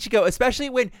know Ichigo, especially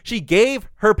when she gave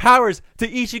her powers to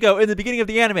Ichigo in the beginning of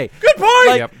the anime? Good point.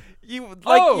 Like, Yep.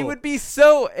 you would be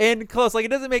so in close. Like,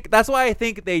 it doesn't make. That's why I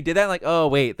think they did that. Like, oh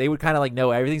wait, they would kind of like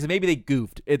know everything. So maybe they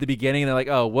goofed at the beginning, and they're like,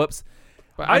 oh whoops.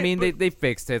 But I mean, they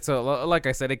fixed it. So, like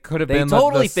I said, it could have They been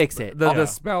totally the, fix it. The Yeah.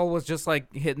 spell was just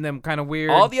like hitting them kind of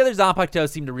weird. All the other Zanpakuto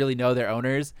seem to really know their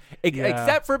owners, Yeah.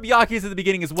 except for Byakuya's at the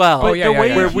beginning as well. But yeah, the yeah, way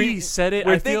yeah. he said it,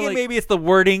 We're I feel thinking like maybe it's the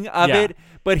wording of Yeah. it,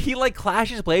 but he like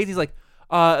clashes blades. He's like,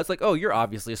 it's like, oh, you're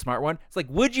obviously a smart one. It's like,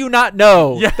 would you not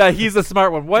know that he's a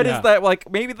smart one? What is Yeah. that? Like,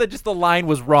 maybe just the line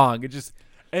was wrong. It just.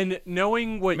 And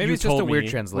knowing what Maybe you it's just told a weird me,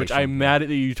 translation. which I'm mad at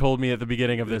that you told me at the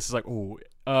beginning of this, is like, oh,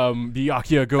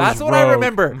 Byakuya goes That's what rogue. I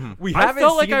remember. We I haven't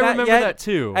felt like seen I that remember yet, that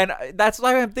too. and that's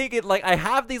why I'm thinking. Like, I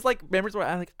have these like memories where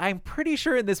I'm like, I'm pretty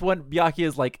sure in this one, Byakuya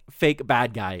is like fake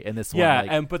bad guy in this one. Yeah,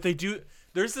 Like, but they do.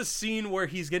 There's this scene where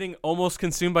he's getting almost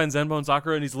consumed by Zenbo and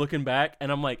Sakura, and he's looking back,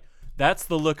 and I'm like, that's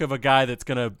the look of a guy that's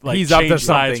gonna like He's up change to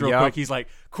sides something, real yeah. quick. He's like,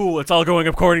 cool, it's all going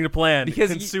according to plan. because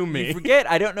Consume me. you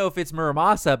forget. I don't know if it's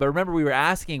Muramasa, but remember we were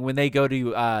asking when they go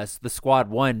to the Squad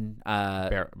 1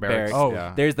 barracks. Oh,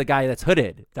 yeah. There's the guy that's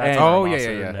hooded. That's and, Oh, Muramasa, yeah,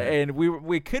 isn't it? And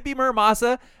we could be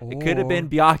Muramasa. It could have been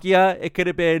Byakuya. It could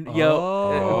have been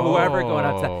whoever going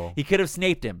up. Oh. He could have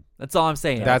snaped him. That's all I'm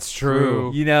saying. That's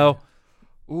true. You know.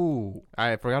 Ooh.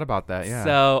 I forgot about that. Yeah.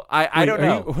 So I don't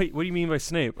know. Wait, what do you mean by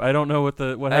Snape? I don't know what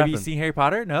Have happened. you seen Harry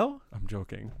Potter? No. I'm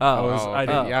joking. Oh. I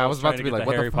okay. didn't- Yeah, I was about trying to be get like, the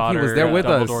what the Harry fuck? He Potter, was there with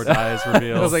us. Dumbledore dies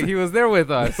reveals. I was like, he was there with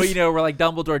us. But you know, we're like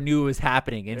Dumbledore knew it was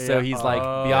happening, and so Yeah. he's like,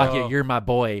 Oh. Byakuya, you're my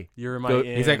boy. you're my. Go-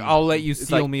 He's like, in. I'll let you It's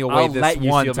seal like, me away I'll this let you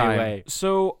one seal me time. away.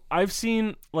 So I've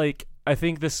seen like I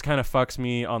think this kind of fucks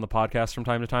me on the podcast from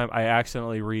time to time. I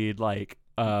accidentally read like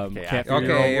can't figure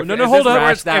Okay. out- If, no, if hold this is up.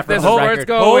 where Scratch that if for this the is where record. it's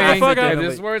going, Hold the fuck up. if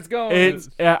this is where it's going. It's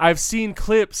I've seen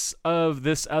clips of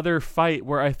this other fight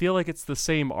where I feel like it's the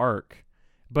same arc,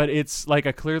 but it's like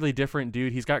a clearly different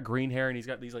dude. He's got green hair and he's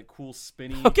got these like cool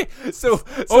spinny. Okay, so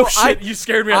Oh shit! You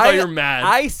scared me. I thought you were mad.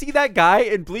 I see that guy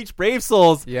in Bleach Brave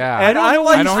Souls. Yeah. and I I'm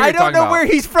like, I know who I you're don't talking know about. where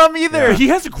he's from either. Yeah. he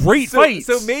has a great fight.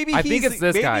 So maybe I he's, think it's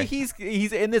this maybe guy.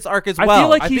 He's in this arc as I well. feel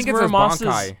like I he's think it's his Muramasa's.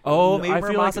 Bankai. oh, maybe I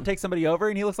feel Muramasa like, takes somebody over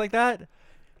and he looks like that.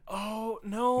 Oh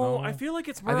no, I feel like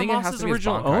it's I think it has Muramasa's to be his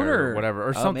original Bankai or owner. whatever, or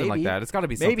Oh, something like maybe. that. It's got to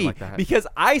be something Maybe like that. because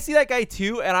I see that guy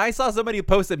too, and I saw somebody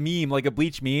post a meme, like a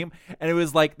Bleach meme, and it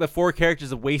was like the 4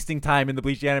 characters of wasting time in the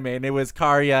Bleach anime, and it was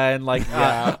Karya and like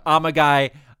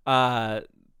Amagai,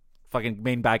 fucking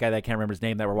main bad guy that I can't remember his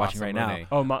name that we're watching right now. Masamune.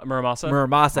 Oh, Muramasa.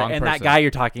 Muramasa Wrong and that person. guy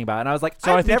you're talking about, and I was like,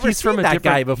 So I've I think never he's seen from a that different.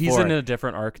 guy before. He's in a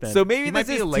different arc then. So maybe He might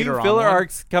this be is later 2 on filler one.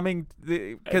 arcs coming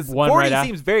because One 40 right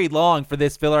seems very long for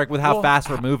this filler arc with how Well, fast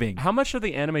we're moving. How much of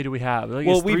the anime do we have? Like,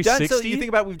 Well, it's we've done so. 360? You think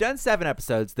about we've done 7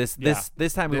 episodes. This time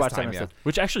we This watched 7 time, yeah. episodes.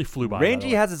 which actually flew by. by the Rangy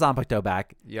way. has a Zanpakuto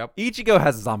back. Yep. Ichigo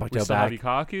has a We Zanpakuto still have back.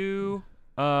 Ikaku.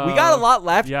 We got a lot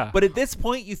left, yeah. but at this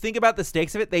point, you think about the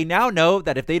stakes of it. They now know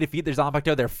that if they defeat their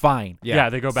Zanpakuto, they're fine. Yeah,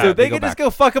 they go back. So they go can just back. go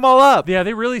fuck them all up. Yeah,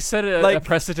 they really set a Like-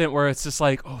 precedent where it's just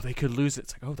like, oh, they could lose it.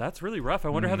 It's like, oh, that's really rough. I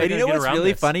wonder how they're And you going know to get what's around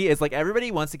really this. funny is like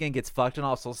everybody once again gets fucked in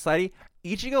all of Soul Society.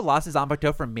 Ichigo lost his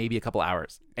Zanpakuto for maybe a couple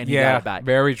hours, and he got it back.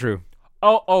 very true.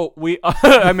 We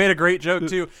I made a great joke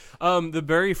too. The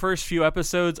very first few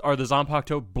episodes are the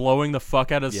Zanpakuto blowing the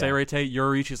fuck out of Yeah. Seirei.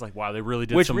 Yorichi's like, wow, they really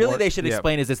did Which some really work. they should Yeah.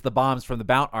 explain is it's the bombs from the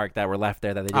Bount arc that were left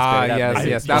there that they just buried up. Yes, and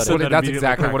yes. they That's said what. that That's immediately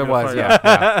exactly what it cracked was. me up.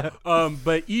 Yeah. yeah.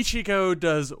 But Ichigo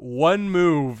does one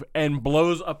move and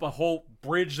blows up a whole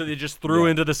bridge that they just threw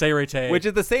into the Seirei. Which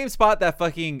is the same spot that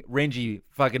fucking Renji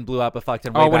fucking blew up and fucked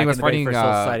him. Oh, way when back he was in the very fighting first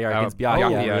Soul Society arc against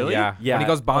Byakuya. really? Yeah. Yeah. When he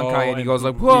goes Bankai and he and- goes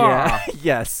like, yeah. "Whoa." Yeah.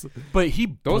 Yes. But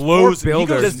he Those blows. poor He goes,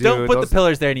 builders, Just don't dude, put those- the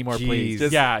pillars there anymore, please. Jeez.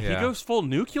 Just, yeah, he Yeah. goes full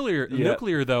nuclear. Yeah.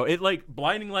 Nuclear though, it like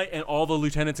blinding light, and all the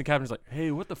lieutenants and captains like,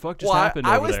 hey, what the fuck just Well, happened?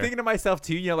 I over was there? thinking to myself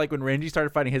too, you know, like when Renji started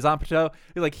fighting his Zanpakuto,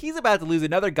 you're like, he's about to lose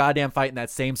another goddamn fight in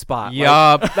that same spot. Like,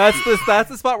 Yup. that's the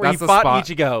spot where That's he the fought spot.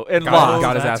 Ichigo and Got- lost.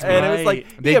 got his ass and beat. it was like Right.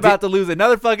 he They about did- to lose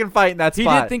another fucking fight in that He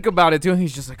spot. did think about it too, and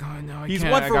he's just like, "Oh no, I He's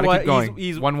can't. one I for gotta one. keep going."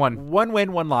 He's 1-1. One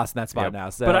win, one loss in that spot Yep. now.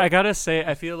 So. But I gotta say,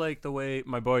 I feel like the way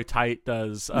my boy Tight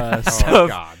does Oh stuff,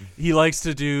 God. he likes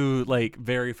to do like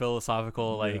very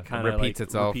philosophical, like kind of Repeats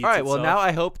itself. all right. Well, now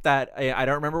I hope that I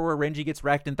don't remember where Renji gets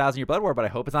wrecked in 1,000 Year Blood War, but I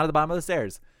hope it's not at the bottom of the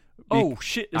stairs. Oh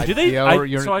shit! I Did they? feel I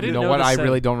you're- so I you didn't know know what? the I set.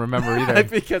 really don't remember either.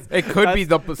 because It could be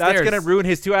the that's stairs. gonna ruin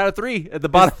his 2 out of 3 at the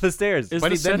bottom of the stairs. Is But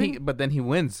the then setting- but then he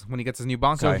wins when he gets his new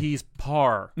Bankai. So he's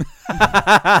par.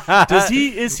 Does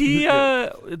he? Is he?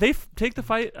 They take the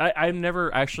fight. I've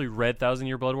never actually read Thousand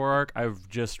Year Blood War arc. I've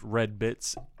just read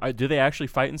bits. Do they actually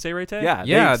fight in Seirete?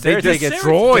 Yeah, they Sarate just gets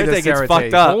destroy the Sarate gets Sarate.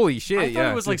 fucked up. Holy shit! I thought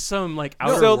yeah, it was like some like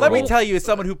No, outer so let me world. tell you, as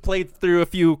someone who played through a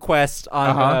few quests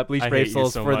on Bleach I Brave hate you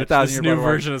Souls so for much. the 1000 This Year new Blood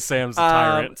War, version of Sam's the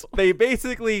tyrant. they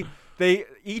basically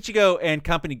Ichigo and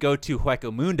company go to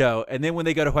Hueco Mundo, and then when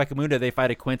they go to Hueco Mundo, they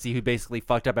fight a Quincy who basically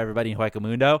fucked up everybody in Hueco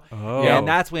Mundo. Oh. And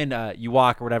that's when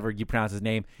Yuak, or whatever you pronounce his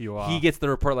name, Yuak. he gets the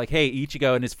report like, hey,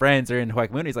 Ichigo and his friends are in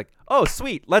Hueco Mundo. He's like, oh,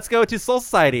 sweet, let's go to Soul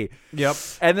Society. Yep.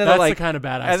 And then That's they're like, the kind of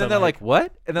badass. and then I they're like,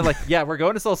 what? And they're like, yeah, we're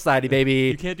going to Soul Society, you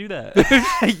baby. can't do that.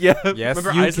 Yeah. Yes,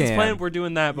 Remember you Aizen's can. plan? We're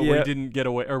doing that, but Yeah. we didn't get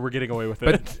away, or we're getting away with it.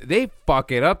 But they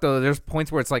fuck it up though. There's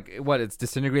points where it's like it's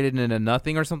disintegrated into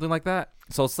nothing or something like that.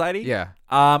 Soul Society? Yeah.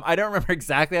 I don't remember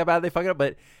exactly how bad they fuck it up,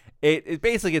 but it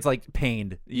basically gets like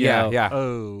pained. you Yeah. know? Yeah.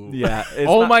 oh, Yeah. It's not,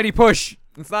 Almighty push.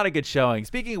 it's not a good showing.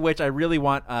 Speaking of which, I really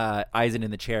want Aizen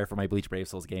in the chair for my Bleach Brave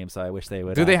Souls game, so I wish they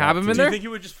would. Do they have that him too. in Do you there? think he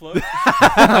would just float?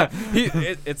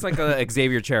 It's like a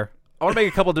Xavier chair. I want to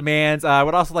make a couple demands. I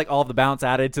would also like all of the bounce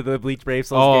added to the Bleach Brave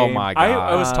Souls Oh game. my god.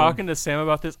 I was Um, talking to Sam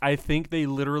about this. I think they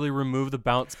literally removed the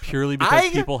bounce purely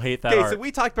because people hate that Okay, art. so we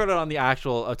talked about it on the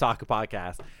actual Otaku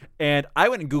podcast, and I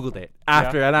went and Googled it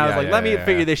after, and I was Yeah, like, yeah, let me yeah,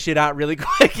 figure yeah. this shit out really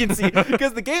quick and see,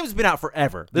 because the game's been out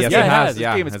forever. This Yes, game it has. This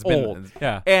Yeah, game is it's been- old.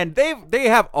 yeah. And they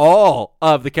have all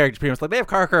of the characters pretty much. Like they have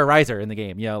Karakura Riser in the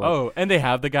game. You know, like, Oh, and they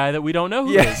have the guy that we don't know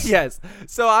who yes, is. yes.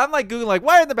 So I'm like Googling like,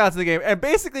 why aren't the bounce in the game? And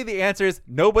basically the answer is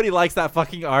nobody likes that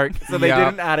fucking arc, so they Yeah.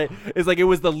 didn't add it. It's like it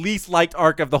was the least liked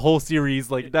arc of the whole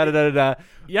series. Like da da da da.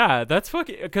 Yeah, that's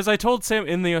fucking. Because I told Sam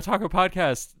in the Otaku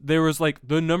podcast there was like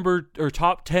the number or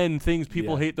top 10 things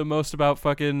people Yeah. hate the most about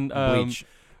fucking Bleach.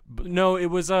 No, it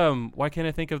was why can't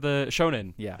I think of the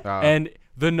Shonen? Yeah. And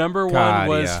the number God,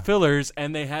 one was yeah. fillers,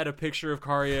 and they had a picture of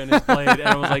Karya and his blade, and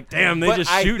I was like, damn, they But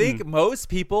just I shooting. think most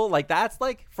people like that's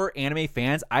like for anime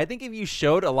fans. I think if you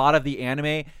showed a lot of the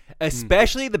anime,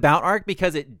 especially the Bount arc,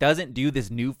 because it doesn't do this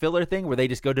new filler thing where they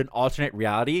just go to an alternate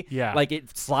reality. Yeah. like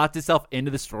it slots itself into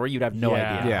the story. You'd have no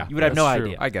Yeah. idea. Yeah. you would have no That's true.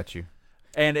 idea. I get you.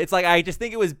 And it's like I just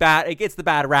think it was bad. It gets the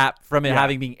bad rap from it Yeah.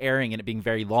 having been airing and it being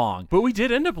very long. But we did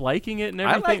end up liking it and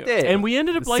I everything. liked it. And we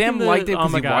ended up liking Sam the liked it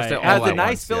 'cause he Amagai. watched it It has all a at nice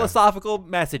once, yeah. philosophical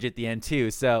message at the end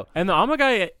too. So And the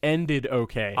Amagai ended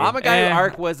okay. Amagai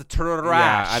arc was trash.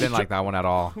 Yeah, I didn't like that one at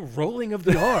all. rolling of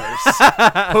the R's.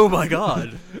 Oh my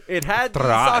god. It had the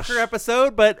Trash. soccer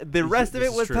episode, but the rest of this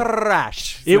it is was true.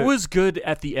 trash. It was good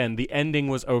at the end. The ending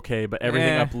was okay, but everything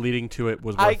Eh. up leading to it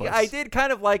was I worthless. did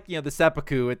kind of like the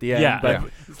seppuku at the end, Yeah. but Yeah.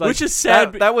 it's like, Which is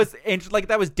sad. That was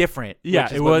that was different. Yeah,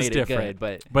 which is it what was made different.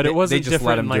 good, but it wasn't they just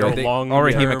let different him in like do a it. long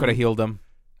Orihime term- could have healed him.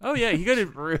 Oh yeah, he could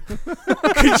have.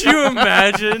 Could you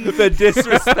imagine the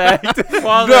disrespect.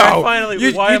 While they're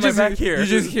finally, why am I back here? You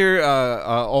just hear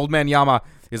old man Yama.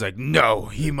 He's like, no,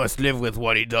 he must live with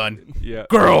what he done. Yeah.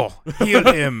 Girl,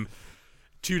 heal him.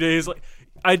 2 days like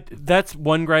that's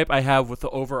one gripe I have with the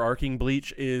overarching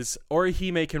Bleach is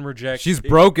Orihime can reject. She's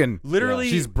broken. Literally,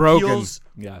 She's broken. heals,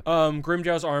 Yeah.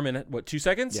 Grimmjow's arm in what 2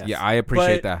 seconds? Yeah. Yeah, I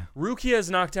appreciate But that. Rukia is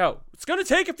knocked out. It's gonna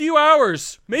take a few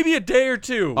hours, maybe a day or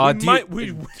two.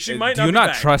 She might do not. you be not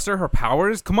back. trust her? Her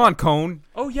powers? Come on, Cone.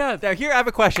 Oh yeah, Now here I have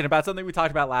a question about something we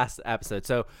talked about last episode.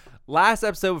 So last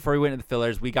episode before we went into the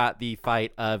fillers, we got the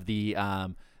fight of the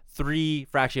 3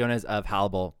 fracciones of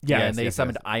Halbel. Yeah, and yes, they yes,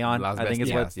 summoned yes. Ion. Las I think is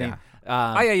Bestias, what it's yeah. named.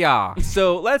 Yeah.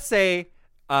 So let's say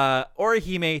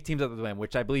Orihime teams up with them,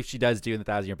 which I believe she does do in the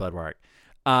 1000-Year Blood War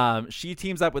arc. She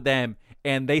teams up with them,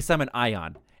 and they summon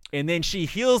Ion. And then she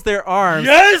heals their arms.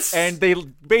 Yes! And they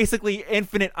basically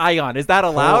infinite Ion. Is that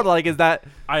allowed? Like, is that...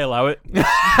 I allow it.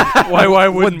 Why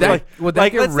wouldn't Would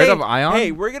that get let's rid say, of Ion?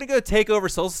 Hey, we're going to go take over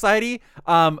Soul Society.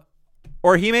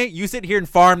 Orihime, you sit here and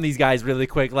farm these guys really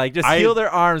quick. Like, just heal their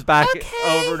arms back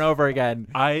over and over again.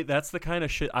 That's the kind of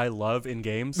shit I love in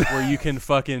games where you can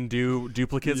fucking do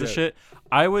duplicates of shit.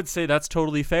 I would say that's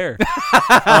totally fair.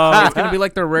 It's gonna be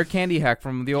like the rare candy hack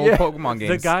from the old Pokemon games.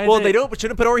 The guy Well, that, they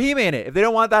shouldn't put Orihime in it if they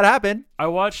don't want that to happen. I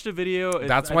watched a video.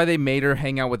 That's why they made her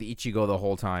hang out with Ichigo the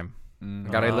whole time.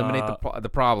 Gotta eliminate the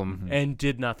problem. and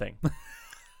did nothing.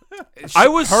 I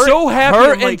was so happy.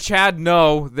 Her I'm like, and Chad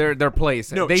know their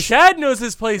place. no, they Chad knows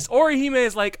his place. Orihime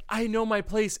is like, I know my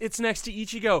place. It's next to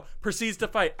Ichigo. Proceeds to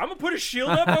fight. I'm gonna put a shield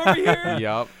up over here.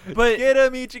 Yep. But Get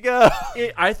him, Ichigo.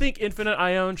 I think Infinite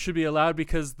Ion should be allowed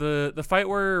because the fight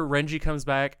where Renji comes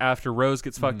back after Rose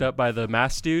gets fucked up by the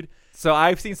masked dude. So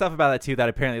I've seen stuff about that too. That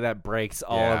apparently that breaks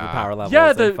all of the Yeah. power levels. Yeah,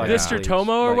 in the fucking Mr. Bleach.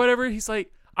 Tomo or Like, whatever. He's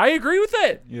like, I agree with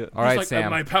it. Yeah. All right, He's like, Sam.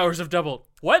 my powers have doubled.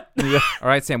 What? All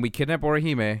right, Sam. We kidnap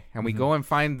Orihime and we go and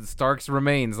find Stark's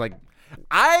remains. Like,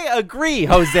 I agree,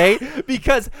 Jose,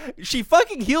 because she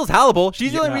fucking heals Hannibal.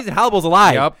 She's the only reason Hannibal's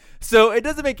alive. Yep. So it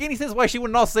doesn't make any sense why she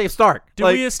wouldn't also save Stark. Did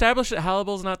we establish that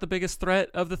Hannibal's not the biggest threat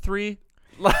of the three?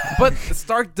 but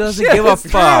Stark doesn't Shit, give a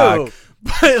it's fuck. true.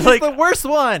 But She's the worst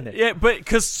one. yeah, but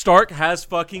because Stark has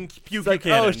fucking pew Like,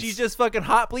 cannons. oh, she's just fucking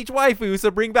hot bleach waifu, so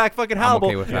bring back fucking I'm Hannibal.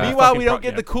 okay with that. Meanwhile, we Fucking don't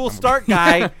get the cool Stark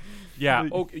guy. yeah.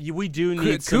 Oh, we do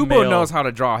need some Kubo male- knows how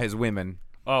to draw his women.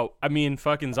 Oh, I mean,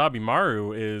 fucking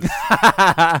Zabimaru is.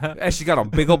 And she got a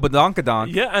big old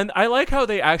badonkadonk. Yeah, and I like how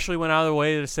they actually went out of their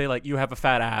way to say like you have a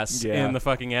fat ass Yeah. in the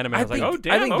fucking anime. I was like, think- oh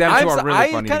damn. I think okay. them two are really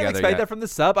I funny kind of together, expected yeah. that from the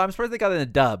sub. I'm surprised they got it in the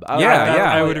dub.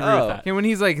 Yeah, I would agree with that. And when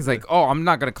he's like, oh, I'm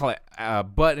not gonna call it a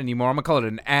butt anymore. I'm gonna call it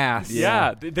an ass.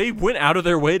 Yeah, they went out of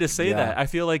their way to say Yeah. that. I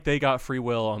feel like they got free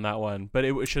will on that one, but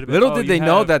it should have been. Little oh, did you they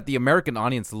know have- that the American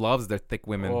audience loves their thick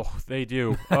women. Oh, they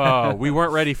do. Oh, we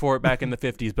weren't ready for it back in the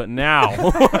 50s, but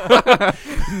now.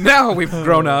 Now we've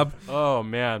grown up. Oh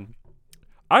man.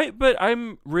 But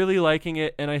I'm really liking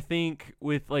it, and I think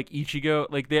with like Ichigo,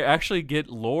 like they actually get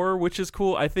lore, which is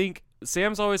cool. I think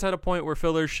Sam's always had a point where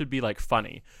fillers should be like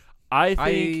funny. I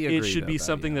think it agree should be with that,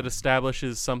 something yeah. that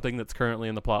establishes something that's currently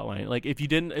in the plot line. Like if you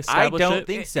didn't I establish don't it,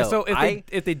 think so. So I-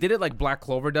 if they did it like Black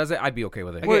Clover does it, I'd be okay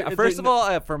with it. Okay, Well, first the- of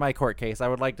all, for my court case, I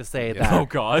would like to say that oh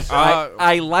god,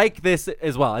 I like this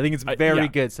as well. I think it's very yeah.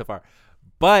 good so far.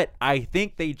 But I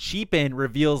think they cheapen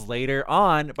reveals later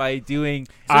on by doing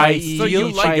I- so you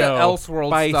Ichigo like the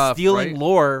Elseworld by stuff, stealing right?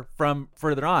 lore from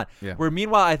further on. Yeah. Where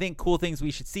meanwhile, I think cool things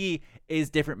we should see is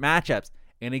different matchups.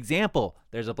 An example,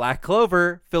 there's a Black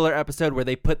Clover filler episode where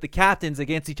they put the captains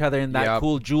against each other in that Yep.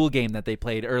 cool Jewel game that they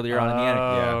played earlier on in the anime.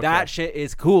 Oh, okay. That shit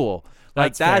is cool.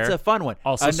 Like That's fair. a fun one.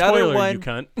 Also, another spoiler, one, you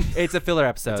cunt. It's a filler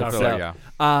episode. It's a filler,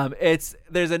 yeah.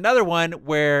 There's another one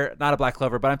where not a Black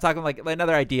Clover, but I'm talking like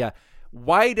another idea.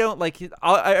 Why don't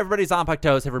everybody's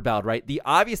Zanpakutos have rebelled, right? The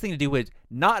obvious thing to do would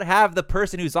not have the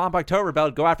person who's Zanpakuto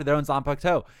rebelled go after their own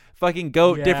Zanpakuto. Fucking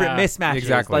go different Yeah, mismatches.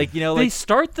 exactly. Like, They like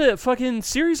start the fucking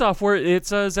series off where it's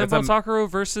Zenbon a- Sakura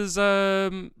versus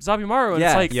Zabimaru, and Yeah.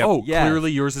 it's like, Yep. oh, Yeah.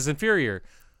 clearly yours is inferior.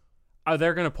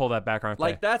 They're gonna pull that back, aren't they?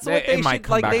 Like that's It what they might should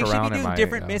come like. back They should around, be it doing might,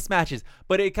 different yeah. mismatches,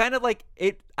 but it kind of like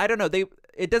it. I don't know.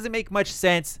 It doesn't make much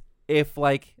sense if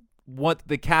like what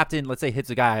the captain, let's say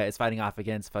Hitsugaya, is fighting off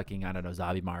against fucking I don't know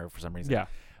Zabimaru for some reason. Yeah.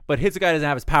 But Hitsugaya doesn't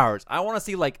have his powers. I want to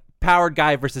see like powered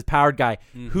guy versus powered guy.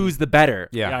 Who's the better?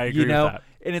 Yeah. Yeah, I agree you know. with that.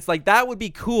 And it's like that would be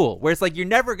cool. Where it's like you're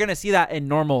never gonna see that in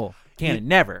normal canon.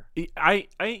 Never. I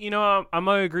I'm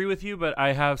gonna agree with you, but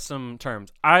I have some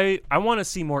terms. I want to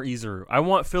see more Izuru. I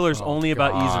want fillers only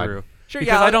about God. Izuru. Sure,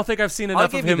 because yeah, I don't think I've seen I'll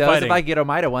enough give of you him those fighting. if I get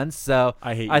Omaida ones. So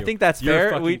I hate you. I think that's You're a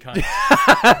fair. fucking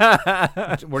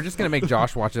cunt. We're just gonna make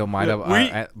Josh watch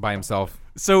Elmida by himself.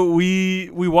 So we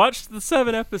watched the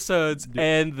 7 episodes,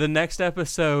 and the next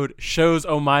episode shows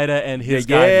Omaida and his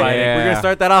guy fighting. yeah. We're gonna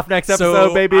start that off next So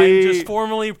episode, baby. I'm just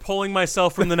formally pulling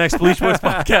myself from the next Bleach Boys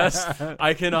podcast.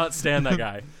 I cannot stand that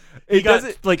guy. He It got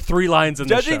doesn't- like 3 lines in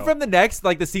the show. Judging from the next,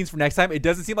 like the scenes from next time, it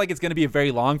doesn't seem like it's going to be a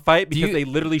very long fight because you- they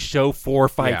literally show 4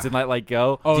 fights Yeah. and let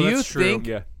go. Oh, Do you that's true. think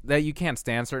Yeah. that you can't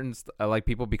stand certain like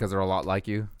people because they're a lot like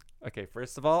you? Okay,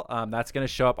 first of all, that's going to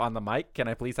show up on the mic. Can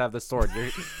I please have the sword?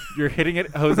 You're hitting it.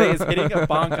 Jose is hitting a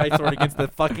Bankai sword against the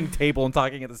fucking table and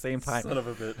talking at the same time. Son of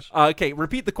a bitch. Okay,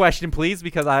 repeat the question, please,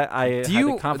 because I had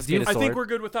you- to confiscate a I sword. think we're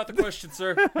good without the question,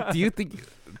 sir.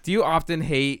 Do you often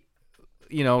hate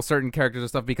certain characters and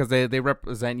stuff because they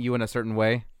represent you in a certain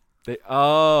way?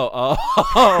 Oh.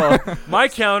 My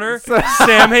counter,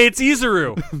 Sam hates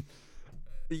Izuru.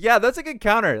 Yeah, that's a good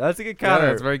counter. That's a good Yeah, counter.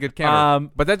 that's a very good counter.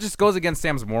 Um, But that just goes against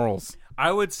Sam's morals.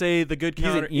 I would say the good He's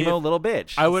counter. an emo if- little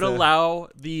bitch. I would So- allow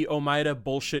the Omaida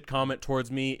bullshit comment towards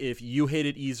me if you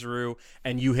hated Izuru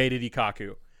and you hated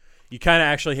Ikaku. You kind of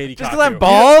actually hate Ikaku. Just because I'm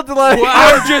bald? Like,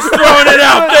 I'm just throwing it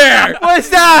out there. What's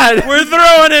that? We're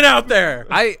throwing it out there.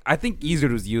 I think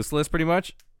Izuru's useless pretty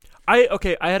much. I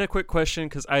had a quick question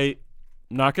because I'm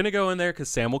not going to go in there because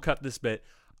Sam will cut this bit.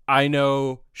 I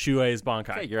know Shuei is Bankai.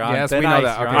 Okay, you're on Yes, thin we know ice.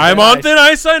 that. You're Okay. I'm thin on ice. thin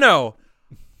ice, I know.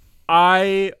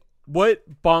 What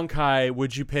Bankai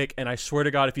would you pick? And I swear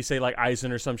to God, if you say like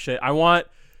Aizen or some shit, I want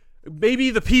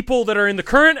maybe the people that are in the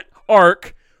current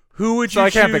arc. Who would you So I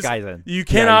can't choose? pick Aizen. You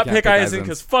cannot can't pick pick Aizen Aizen.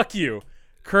 because fuck you.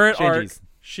 Current arc. Shinji's.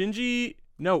 Shinji.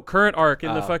 No, current arc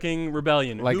in the fucking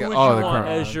rebellion. Like, Who would oh, you the want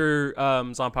current- as your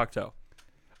Zanpakuto?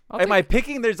 Am I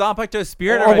picking their Zanpakuto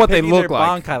spirit, Or or am I what they picking look their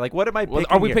like. Bankai? Like, what am I picking?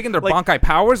 Are we here? picking their Like, Bankai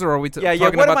powers, or are we talking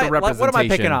what about am the I, representation? what am I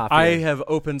picking off? I here? have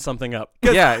opened something up.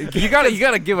 Yeah, you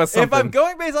gotta give us something. If I'm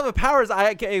going based off of powers,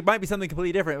 it might be something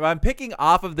completely different. If I'm picking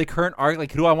off of the current arc,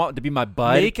 like who do I want to be my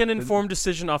bud? Make an informed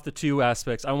decision off the two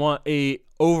aspects. I want a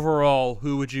overall.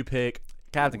 Who would you pick?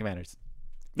 Captain Commanders.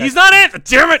 He's not it.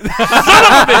 Damn it! Son of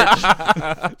a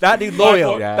bitch. That dude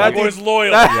loyal. That boy's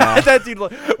loyal. That dude.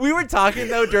 We were talking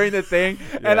though during the thing,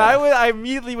 and I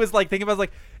immediately was like thinking about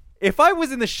like, if I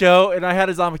was in the show and I had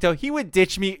a Zanpakuto, he would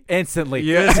ditch me instantly.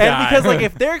 Yeah, and guy. because like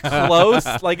if they're close,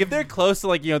 to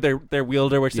like their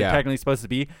wielder, which they're Yeah. technically supposed to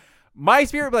be, my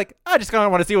spirit would be like, I just kind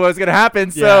of want to see what was gonna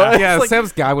happen. So Yeah. it's like,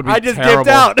 Sam's guy would be I just terrible.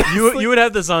 dipped out. You would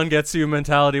have the Zangetsu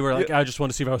mentality where like I just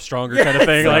want to see if I was stronger kind of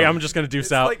thing. Like I'm just gonna deuce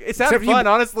It's out. like it sounded Except you- fun,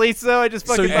 honestly. So I just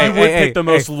So fucking. you thought, would hey, pick the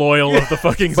most loyal of the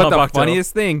fucking But the Zanpakuto.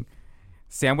 funniest thing,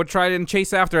 Sam would try and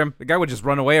chase after him. The guy would just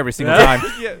run away every single Yeah.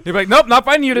 time. Yeah. He'd be like, "Nope, not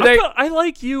finding you today." I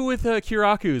like you with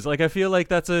Kiraku's. Like I feel like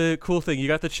that's a cool thing. You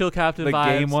got the chill captain the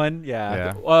vibes. game one,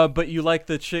 yeah. But you like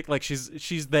the chick. Like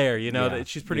she's there. You know Yeah. that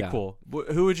she's pretty Yeah. cool.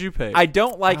 Who would you pick? I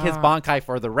don't like his Bankai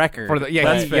for the record. For the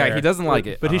That's fair. he doesn't like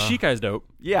it. But his Shikai's dope.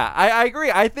 Yeah, I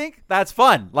agree. I think that's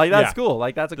fun. Like that's Yeah. cool.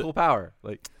 Like that's a cool power.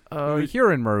 Like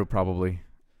Huron Maru probably.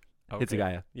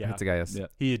 Hitsugaya. Yeah. Hitsugaya. Yeah.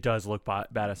 He does look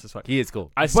badass as fuck. He is cool.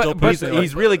 I still but personally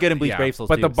He's really good in Bleach Yeah. Brave Souls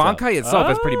But too, the so. Bankai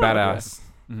itself is pretty Oh, badass.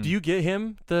 Do you get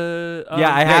him the?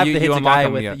 Yeah, I have you- the you unlock Hitsugaya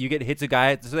them, with yeah. you get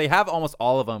Hitsugaya. So they have almost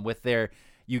all of them with their.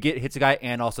 You get Hitsugaya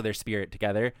and also their spirit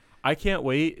together. I can't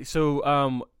wait. So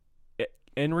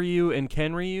Enryu and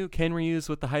Kenryu. Kenryu's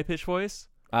with the high pitched voice.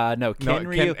 No,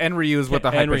 Kenryu. Enryu's with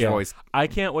the high pitched Enryu. voice. I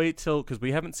can't wait till because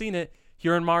we haven't seen it.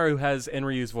 Hiranmaru has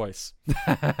Enryu's voice.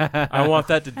 I want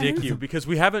that to dick you because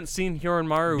we haven't seen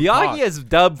Hiranmaru talk. Byakuya's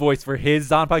dub voice for his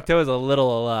Zanpakuto is a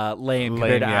little lame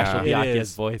compared to Lame, actual yeah. It Byakuya's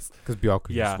is. voice. Because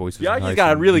Byakuya's Yeah. voice is Byakuya's nice got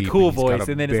a and really deep, cool he's got voice,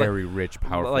 a and then it's like- very rich,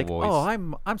 powerful Like, voice. oh,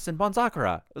 I'm Senbon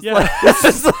Sakura. It's Yeah. like,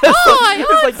 it's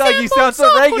like, dog, you sound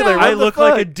so regular. I What the look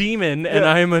like a fuck? demon and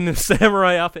I'm in a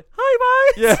samurai outfit.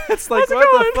 Hi, bye. Yeah, it's like How's it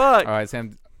what the going? fuck? All right,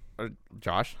 Sam.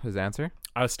 Josh, his answer.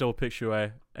 I still pick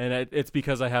Shuei, and it's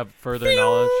because I have further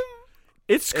knowledge.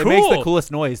 It's cool. It makes the coolest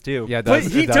noise too. Yeah, it But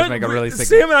does. he It does make a really sick.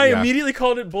 Sam and I yeah. immediately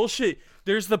called it bullshit.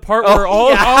 There's the part Oh, where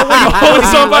all yeah.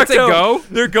 Zanpakuto Let's it go.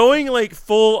 They're going like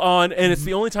full on, and it's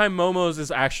the only time Momo's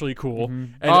is actually cool.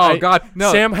 And Oh, God,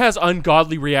 no. Sam has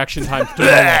ungodly reaction time to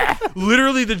Momo.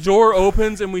 Literally, the door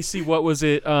opens and we see what was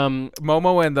it?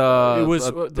 Momo and the It was,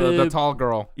 the tall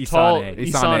girl. Tall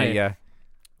Isane. Isane. yeah.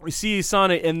 We see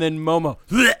Isane and then Momo.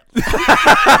 I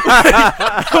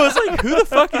was like, who the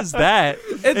fuck is that?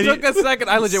 It And took he- a second.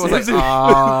 I legit was like,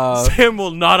 Sam's- Sam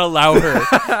will not allow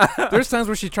her. There's times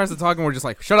where she tries to talk and we're just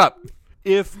like, shut up.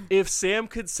 If Sam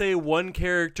could say one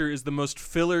character is the most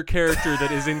filler character that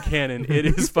is in canon, it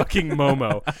is fucking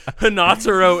Momo.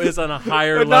 Hanataro is on a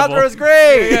higher level. Hanatro's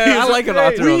great. Yeah, I like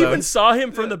Hanataro. We though. even saw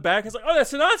him from the back. It's like, oh,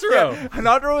 that's Hanataro.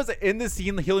 Hanataro was in the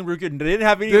scene, the healing Ruku, and didn't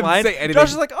have any Didn't lines. say anything. Josh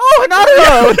was like, "Oh,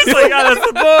 Hanataro!" It's like, oh, that's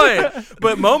the boy.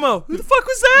 But Momo, who the fuck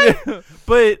was that?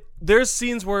 But there's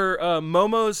scenes where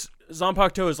Momo's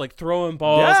Zanpakuto is like throwing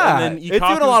balls, Yeah, and then it's doing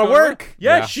Ikaku's a lot of going around. work.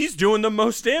 Yeah, Yeah. she's doing the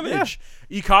most damage.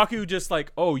 Ikaku just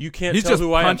like, oh, you can't He's tell just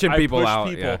who I am. punching I people push out,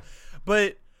 people. yeah.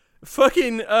 But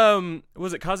fucking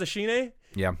was it Kazashine?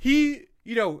 Yeah. He,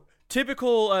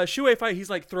 typical Shuei fight, he's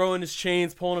like throwing his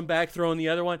chains, pulling them back, throwing the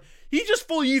other one. He just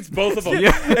fully eats both of them.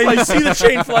 And you see the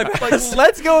chain fly back. Like,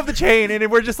 let's go of the chain, and then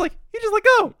we're just like, you just let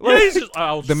go. yeah, Like, he's just,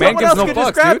 I'll The just- man someone gives else no could fucks,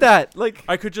 just grab dude. that. Like,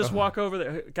 I could just walk over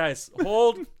there. Guys,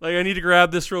 hold. Like, I need to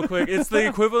grab this real quick. It's the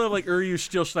equivalent of like Uryu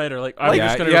Steel Schneider. Like, I'm Like,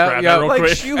 just going to yeah, grab yeah, that real like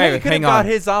quick. Shuhei Hey, could have hang got on.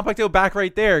 his Zanpakuto back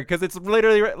right there because it's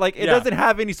literally like it Yeah. doesn't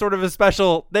have any sort of a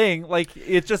special thing. Like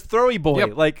it's just throwy boy.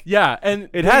 Yep. Like Yeah, and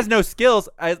it has no skills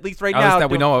at least right At least now that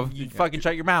we know of. You fucking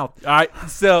shut your mouth.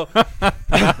 So So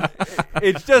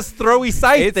it's just throwy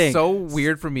scythe It's thing. so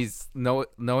weird for me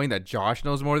knowing that Josh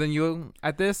knows more than you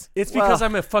at this. it's because Well,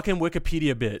 I'm a fucking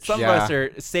Wikipedia bitch. Some Yeah. of us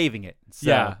are saving it. So.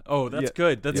 Yeah. Oh, that's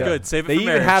good. That's Yeah. good. Save it They for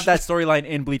even marriage. have that storyline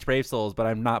in Bleach Brave Souls, but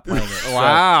I'm not playing it. So-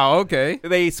 Wow. Okay.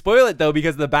 They spoil it though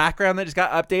because the background that just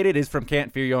got updated is from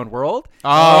Can't Fear Your Own World.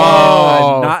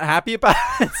 Oh. I'm not happy about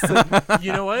it. So-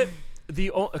 You know what?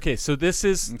 Okay, so this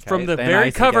is Okay, from the Thin very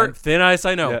Ice cover. again. Thin Ice,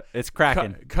 I know. Yeah, it's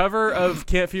cracking. Cover of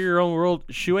Can't Fear Your Own World.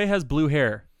 Shuei has blue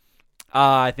hair,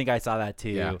 I think I saw that too.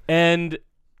 Yeah. and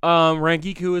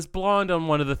Rangiku is blonde on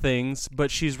one of the things,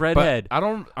 but she's redhead. But I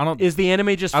don't. Is the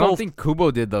anime just? I full don't think Kubo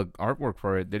did the artwork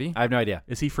for it. Did he? I have no idea.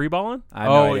 Is he freeballing? I have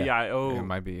no oh idea. yeah. Oh, It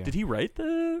might be. Yeah. Did he write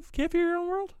the Can't Fear Your Own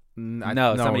World?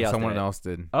 No, somebody else someone did it. else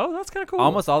did. Oh, that's kind of cool.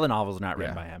 Almost all the novels are not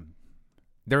written Yeah. by him.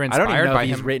 they're I inspired don't even know by if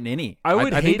he's him. written any. I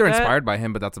would I hate think they're that, inspired by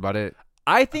him, but that's about it.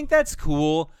 I think that's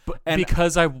cool. And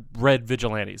because I read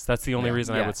Vigilantes. That's the only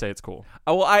reason I Yeah. would say it's cool.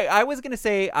 well, I was gonna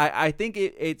say I think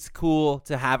it's cool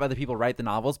to have other people write the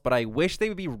novels, but I wish they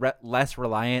would be less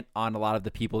reliant on a lot of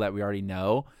the people that we already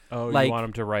know. Oh, Like, you want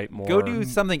them to write more? Go do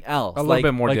something else. A like,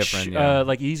 little bit more like different. Yeah.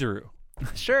 like Izuru.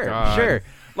 Sure, God. sure.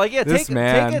 Like yeah, This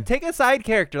man. take a side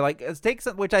character, like take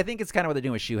some, which I think is kind of what they're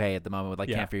doing with Shuhei at the moment with like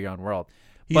Yeah. Can't Fear Your Own World.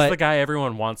 He's But- the guy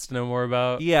everyone wants to know more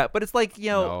about. Yeah, but it's like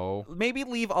No. maybe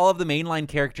leave all of the mainline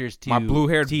characters to My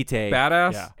blue-haired Tite.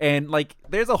 badass. Yeah. And like,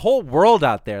 there's a whole world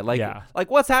out there. Like, Yeah. like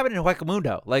what's happening in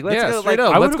Huecamundo? Like, let's Yeah, go. straight Like,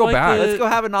 up. I Let's would've go liked back. it. let's go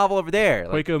have a novel over there.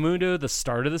 Like, Hueco Mundo, the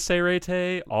start of the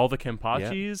Seirete, all the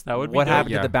Kenpachis. That would be what dope.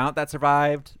 happened Yeah. to the Bount that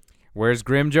survived? Where's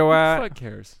Grimjo at? Who the fuck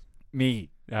cares? Me,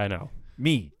 I know.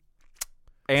 me,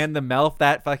 and the Melf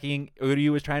that fucking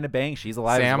Uryu was trying to bang. She's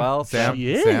alive Sam, as well. Sam,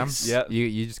 She Sam. is. Yeah.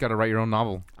 You just got to write your own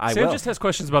novel. I Sam will. just has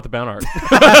questions about the Bound art.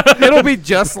 It'll be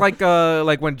just like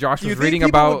when Josh You was think reading people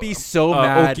about would be so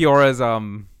mad? Okiora's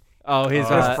His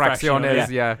fracciones.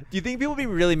 Yeah. Do you think people would be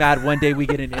really mad one day we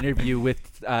get an interview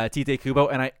with Tite Kubo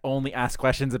and I only ask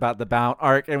questions about the Bount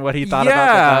arc and what he thought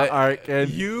about the Bount arc? And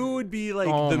You would be like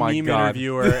Oh the my meme God.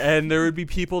 interviewer, and there would be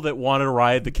people that want to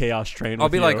ride the chaos train. I'll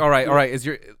with be you. like, all right. Is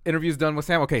your interview's done with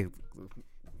Sam? Okay.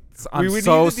 I'm would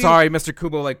so need to do- sorry, Mr.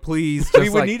 Kubo. Like, please. Just we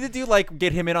would like, need to do like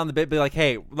get him in on the bit, be like,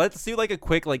 hey, let's do like a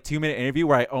quick like 2-minute interview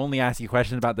where I only ask you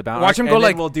questions about the Bount Watch arc, him go, and then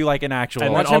like- we'll do like an actual.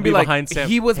 And watch then I'll him be be like, behind Sam.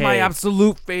 he was my Hey.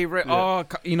 absolute favorite. Yeah. Oh,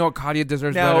 Kadia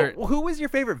deserves now, better. who was your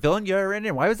favorite villain you ever in?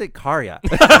 And why was it Karya?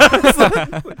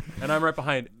 And I'm right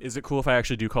behind. Is it cool if I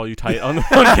actually do call you tight on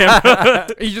camera?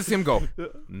 You just see him go,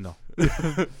 no.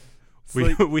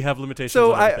 we have limitations.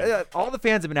 So on everything. all the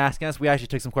fans have been asking us. We actually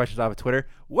took some questions off of Twitter.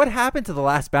 What happened to the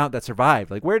last Bount that survived?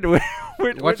 Like, where did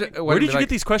Where did you get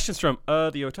these questions from?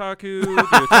 The otaku,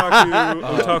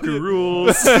 otaku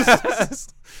rules.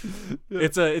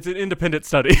 It's an independent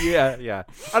study. Yeah.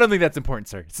 I don't think that's important,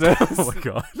 sir. So, Oh my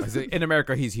god. In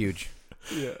America, he's huge.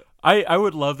 Yeah. I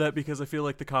would love that because I feel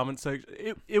like the comment section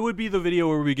it would be the video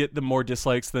where we get the more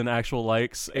dislikes than actual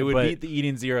likes. it would but- beat the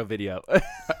Eden Zero video.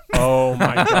 Oh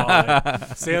my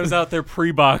god. Sam's out there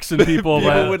pre-boxing people. People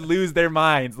that would lose their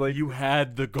minds. Like, you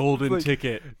had the golden Like-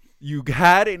 ticket. you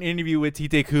had an interview with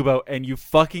Tite Kubo and you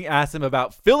fucking asked him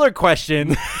about filler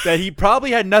questions that he probably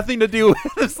had nothing to do with.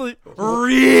 It's like, What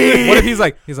if he's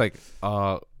like,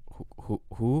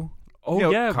 who? Oh You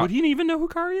know, yeah, would he even know who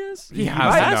Kari is? He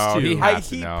has to know. He has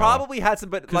to he know. probably had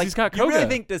some, but like, he's got you really Koga.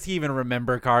 think does he even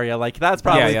remember Karya? Like, that's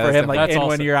probably yeah, for that's him. Like, definitely- in That's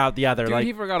one also- ear out the other. Dude, like,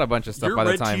 he forgot a bunch of stuff You're by a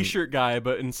the red time. T-shirt guy,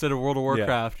 but instead of World of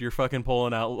Warcraft, you're fucking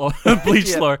pulling out Bleach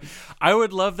Yeah. lore. I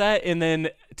would love that. And then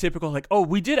typical, like, oh,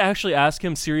 we did actually ask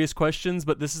him serious questions,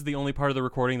 but this is the only part of the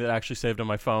recording that actually saved on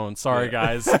my phone. Sorry,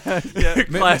 guys. Classic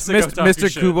otaku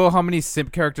Mr. shit. Kubo, how many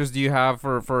simp characters do you have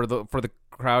for the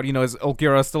crowd? You know, is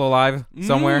Ulquiorra still alive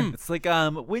somewhere? it's like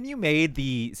when you made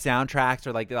the soundtracks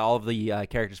or like all of the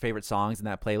characters' favorite songs in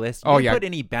that playlist. You didn't put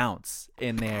any bounce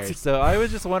in there. So I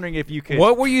was just wondering if you could.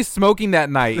 What were you smoking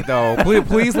that night, though?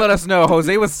 Please let us know.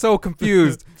 Jose was so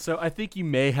confused. So I think you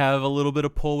may have a little bit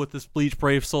of pull with this Bleach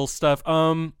Brave Soul stuff.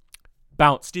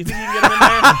 Bounce. Do you think you can get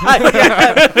him in there?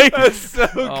 Yeah, that's so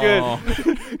Oh.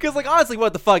 good. Because like honestly,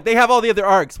 what the fuck? They have all the other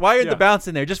arcs. Why are Yeah. the bounce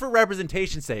in there? Just for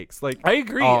representation sakes. Like I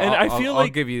agree, Oh, and I I'll- feel I'll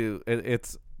like give you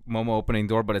it's Momo opening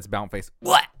door, but it's Bounce Face.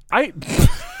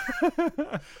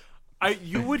 I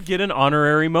you would get an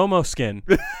honorary Momo skin.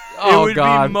 Oh, it would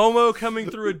God. be Momo coming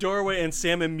through a doorway and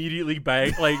Sam immediately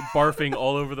barfing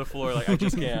all over the floor like I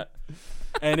just can't.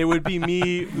 And it would be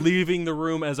me leaving the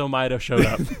room as Omaida showed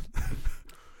up.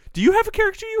 Do you have a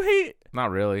character you hate? Not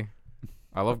really.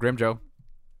 I love Grimjo.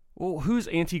 Well, who's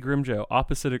anti Grimjo?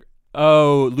 Opposite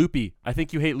of Loopy. I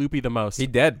think you hate Loopy the most. He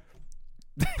dead.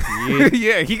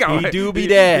 Yeah, he got. He do be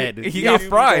dead. He got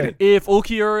fried. If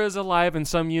Ulquiorra is alive in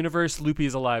some universe, Loopy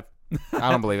is alive. I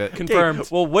don't believe it. Confirmed.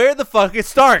 Well, where the fuck is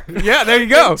Stark? Yeah, there you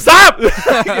go. Stop!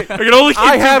 I can only keep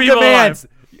I two have people demands.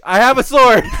 I have a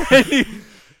sword.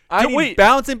 I Don't need wait.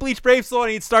 Bounce and Bleach Brave Soul. I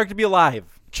need Stark to be alive.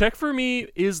 Check for me.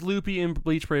 Is Loopy in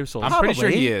Bleach Brave Soul? I'm pretty sure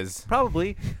Probably. he is.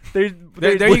 Probably.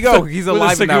 There you go. He's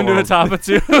alive in that Segundo world. Hatapa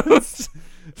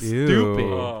too. Ew.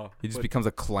 Stupid. He just becomes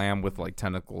a clam with like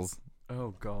tentacles.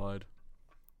 Oh God.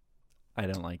 I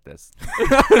don't like this.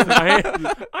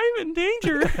 I'm in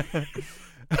danger.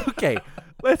 Okay,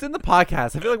 let's end the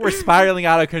podcast. I feel like we're spiraling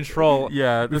out of control.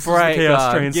 Yeah, this Before is the I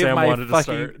chaos train give Sam my wanted to fucking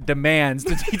start. demands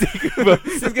to Tite Kubo.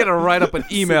 He's gonna write up an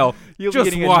email. He'll Just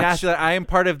be getting watch. a nasty. I am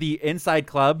part of the Inside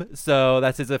Club, so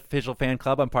that's his official fan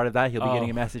club. I'm part of that. He'll be getting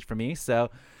Oh. a message from me. So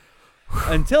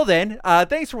Until then,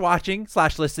 thanks for watching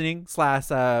 / listening /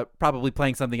 probably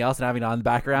playing something else and having it on in the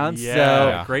background.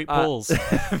 Yeah, so, great pulls.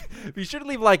 Be sure to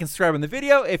leave a like and subscribe on the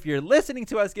video. If you're listening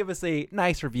to us, give us a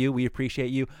nice review. We appreciate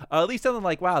you. At least something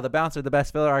like, wow, the Bouncer, the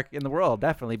best filler arc in the world.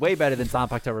 Definitely way better than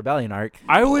Zanpakuto Rebellion arc.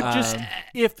 I would just,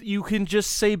 if you can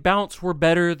just say Bounce were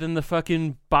better than the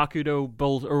fucking Bakudo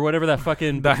Bolt or whatever that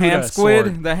fucking The hand Bakuda squid.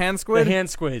 sword. The hand squid. The hand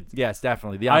squid. Yes,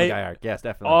 definitely. The Omegai arc. Yes,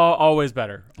 definitely. Always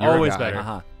better. You're a Always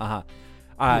guy. better.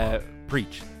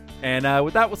 Preach. And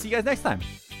with that, we'll see you guys next time.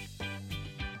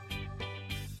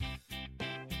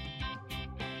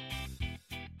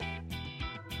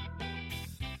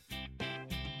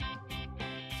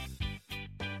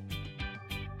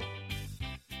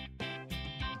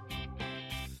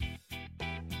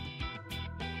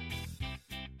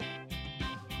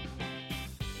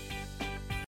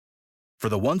 For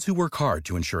the ones who work hard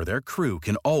to ensure their crew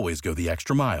can always go the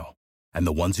extra mile, and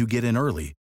the ones who get in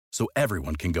early so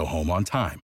everyone can go home on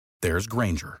time, there's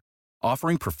Grainger,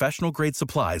 offering professional-grade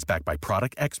supplies backed by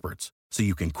product experts so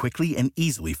you can quickly and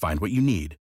easily find what you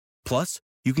need. Plus,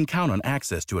 you can count on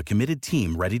access to a committed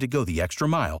team ready to go the extra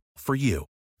mile for you.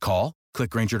 Call, click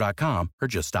Grainger.com, or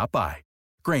just stop by.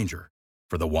 Grainger,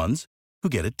 for the ones who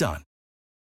get it done.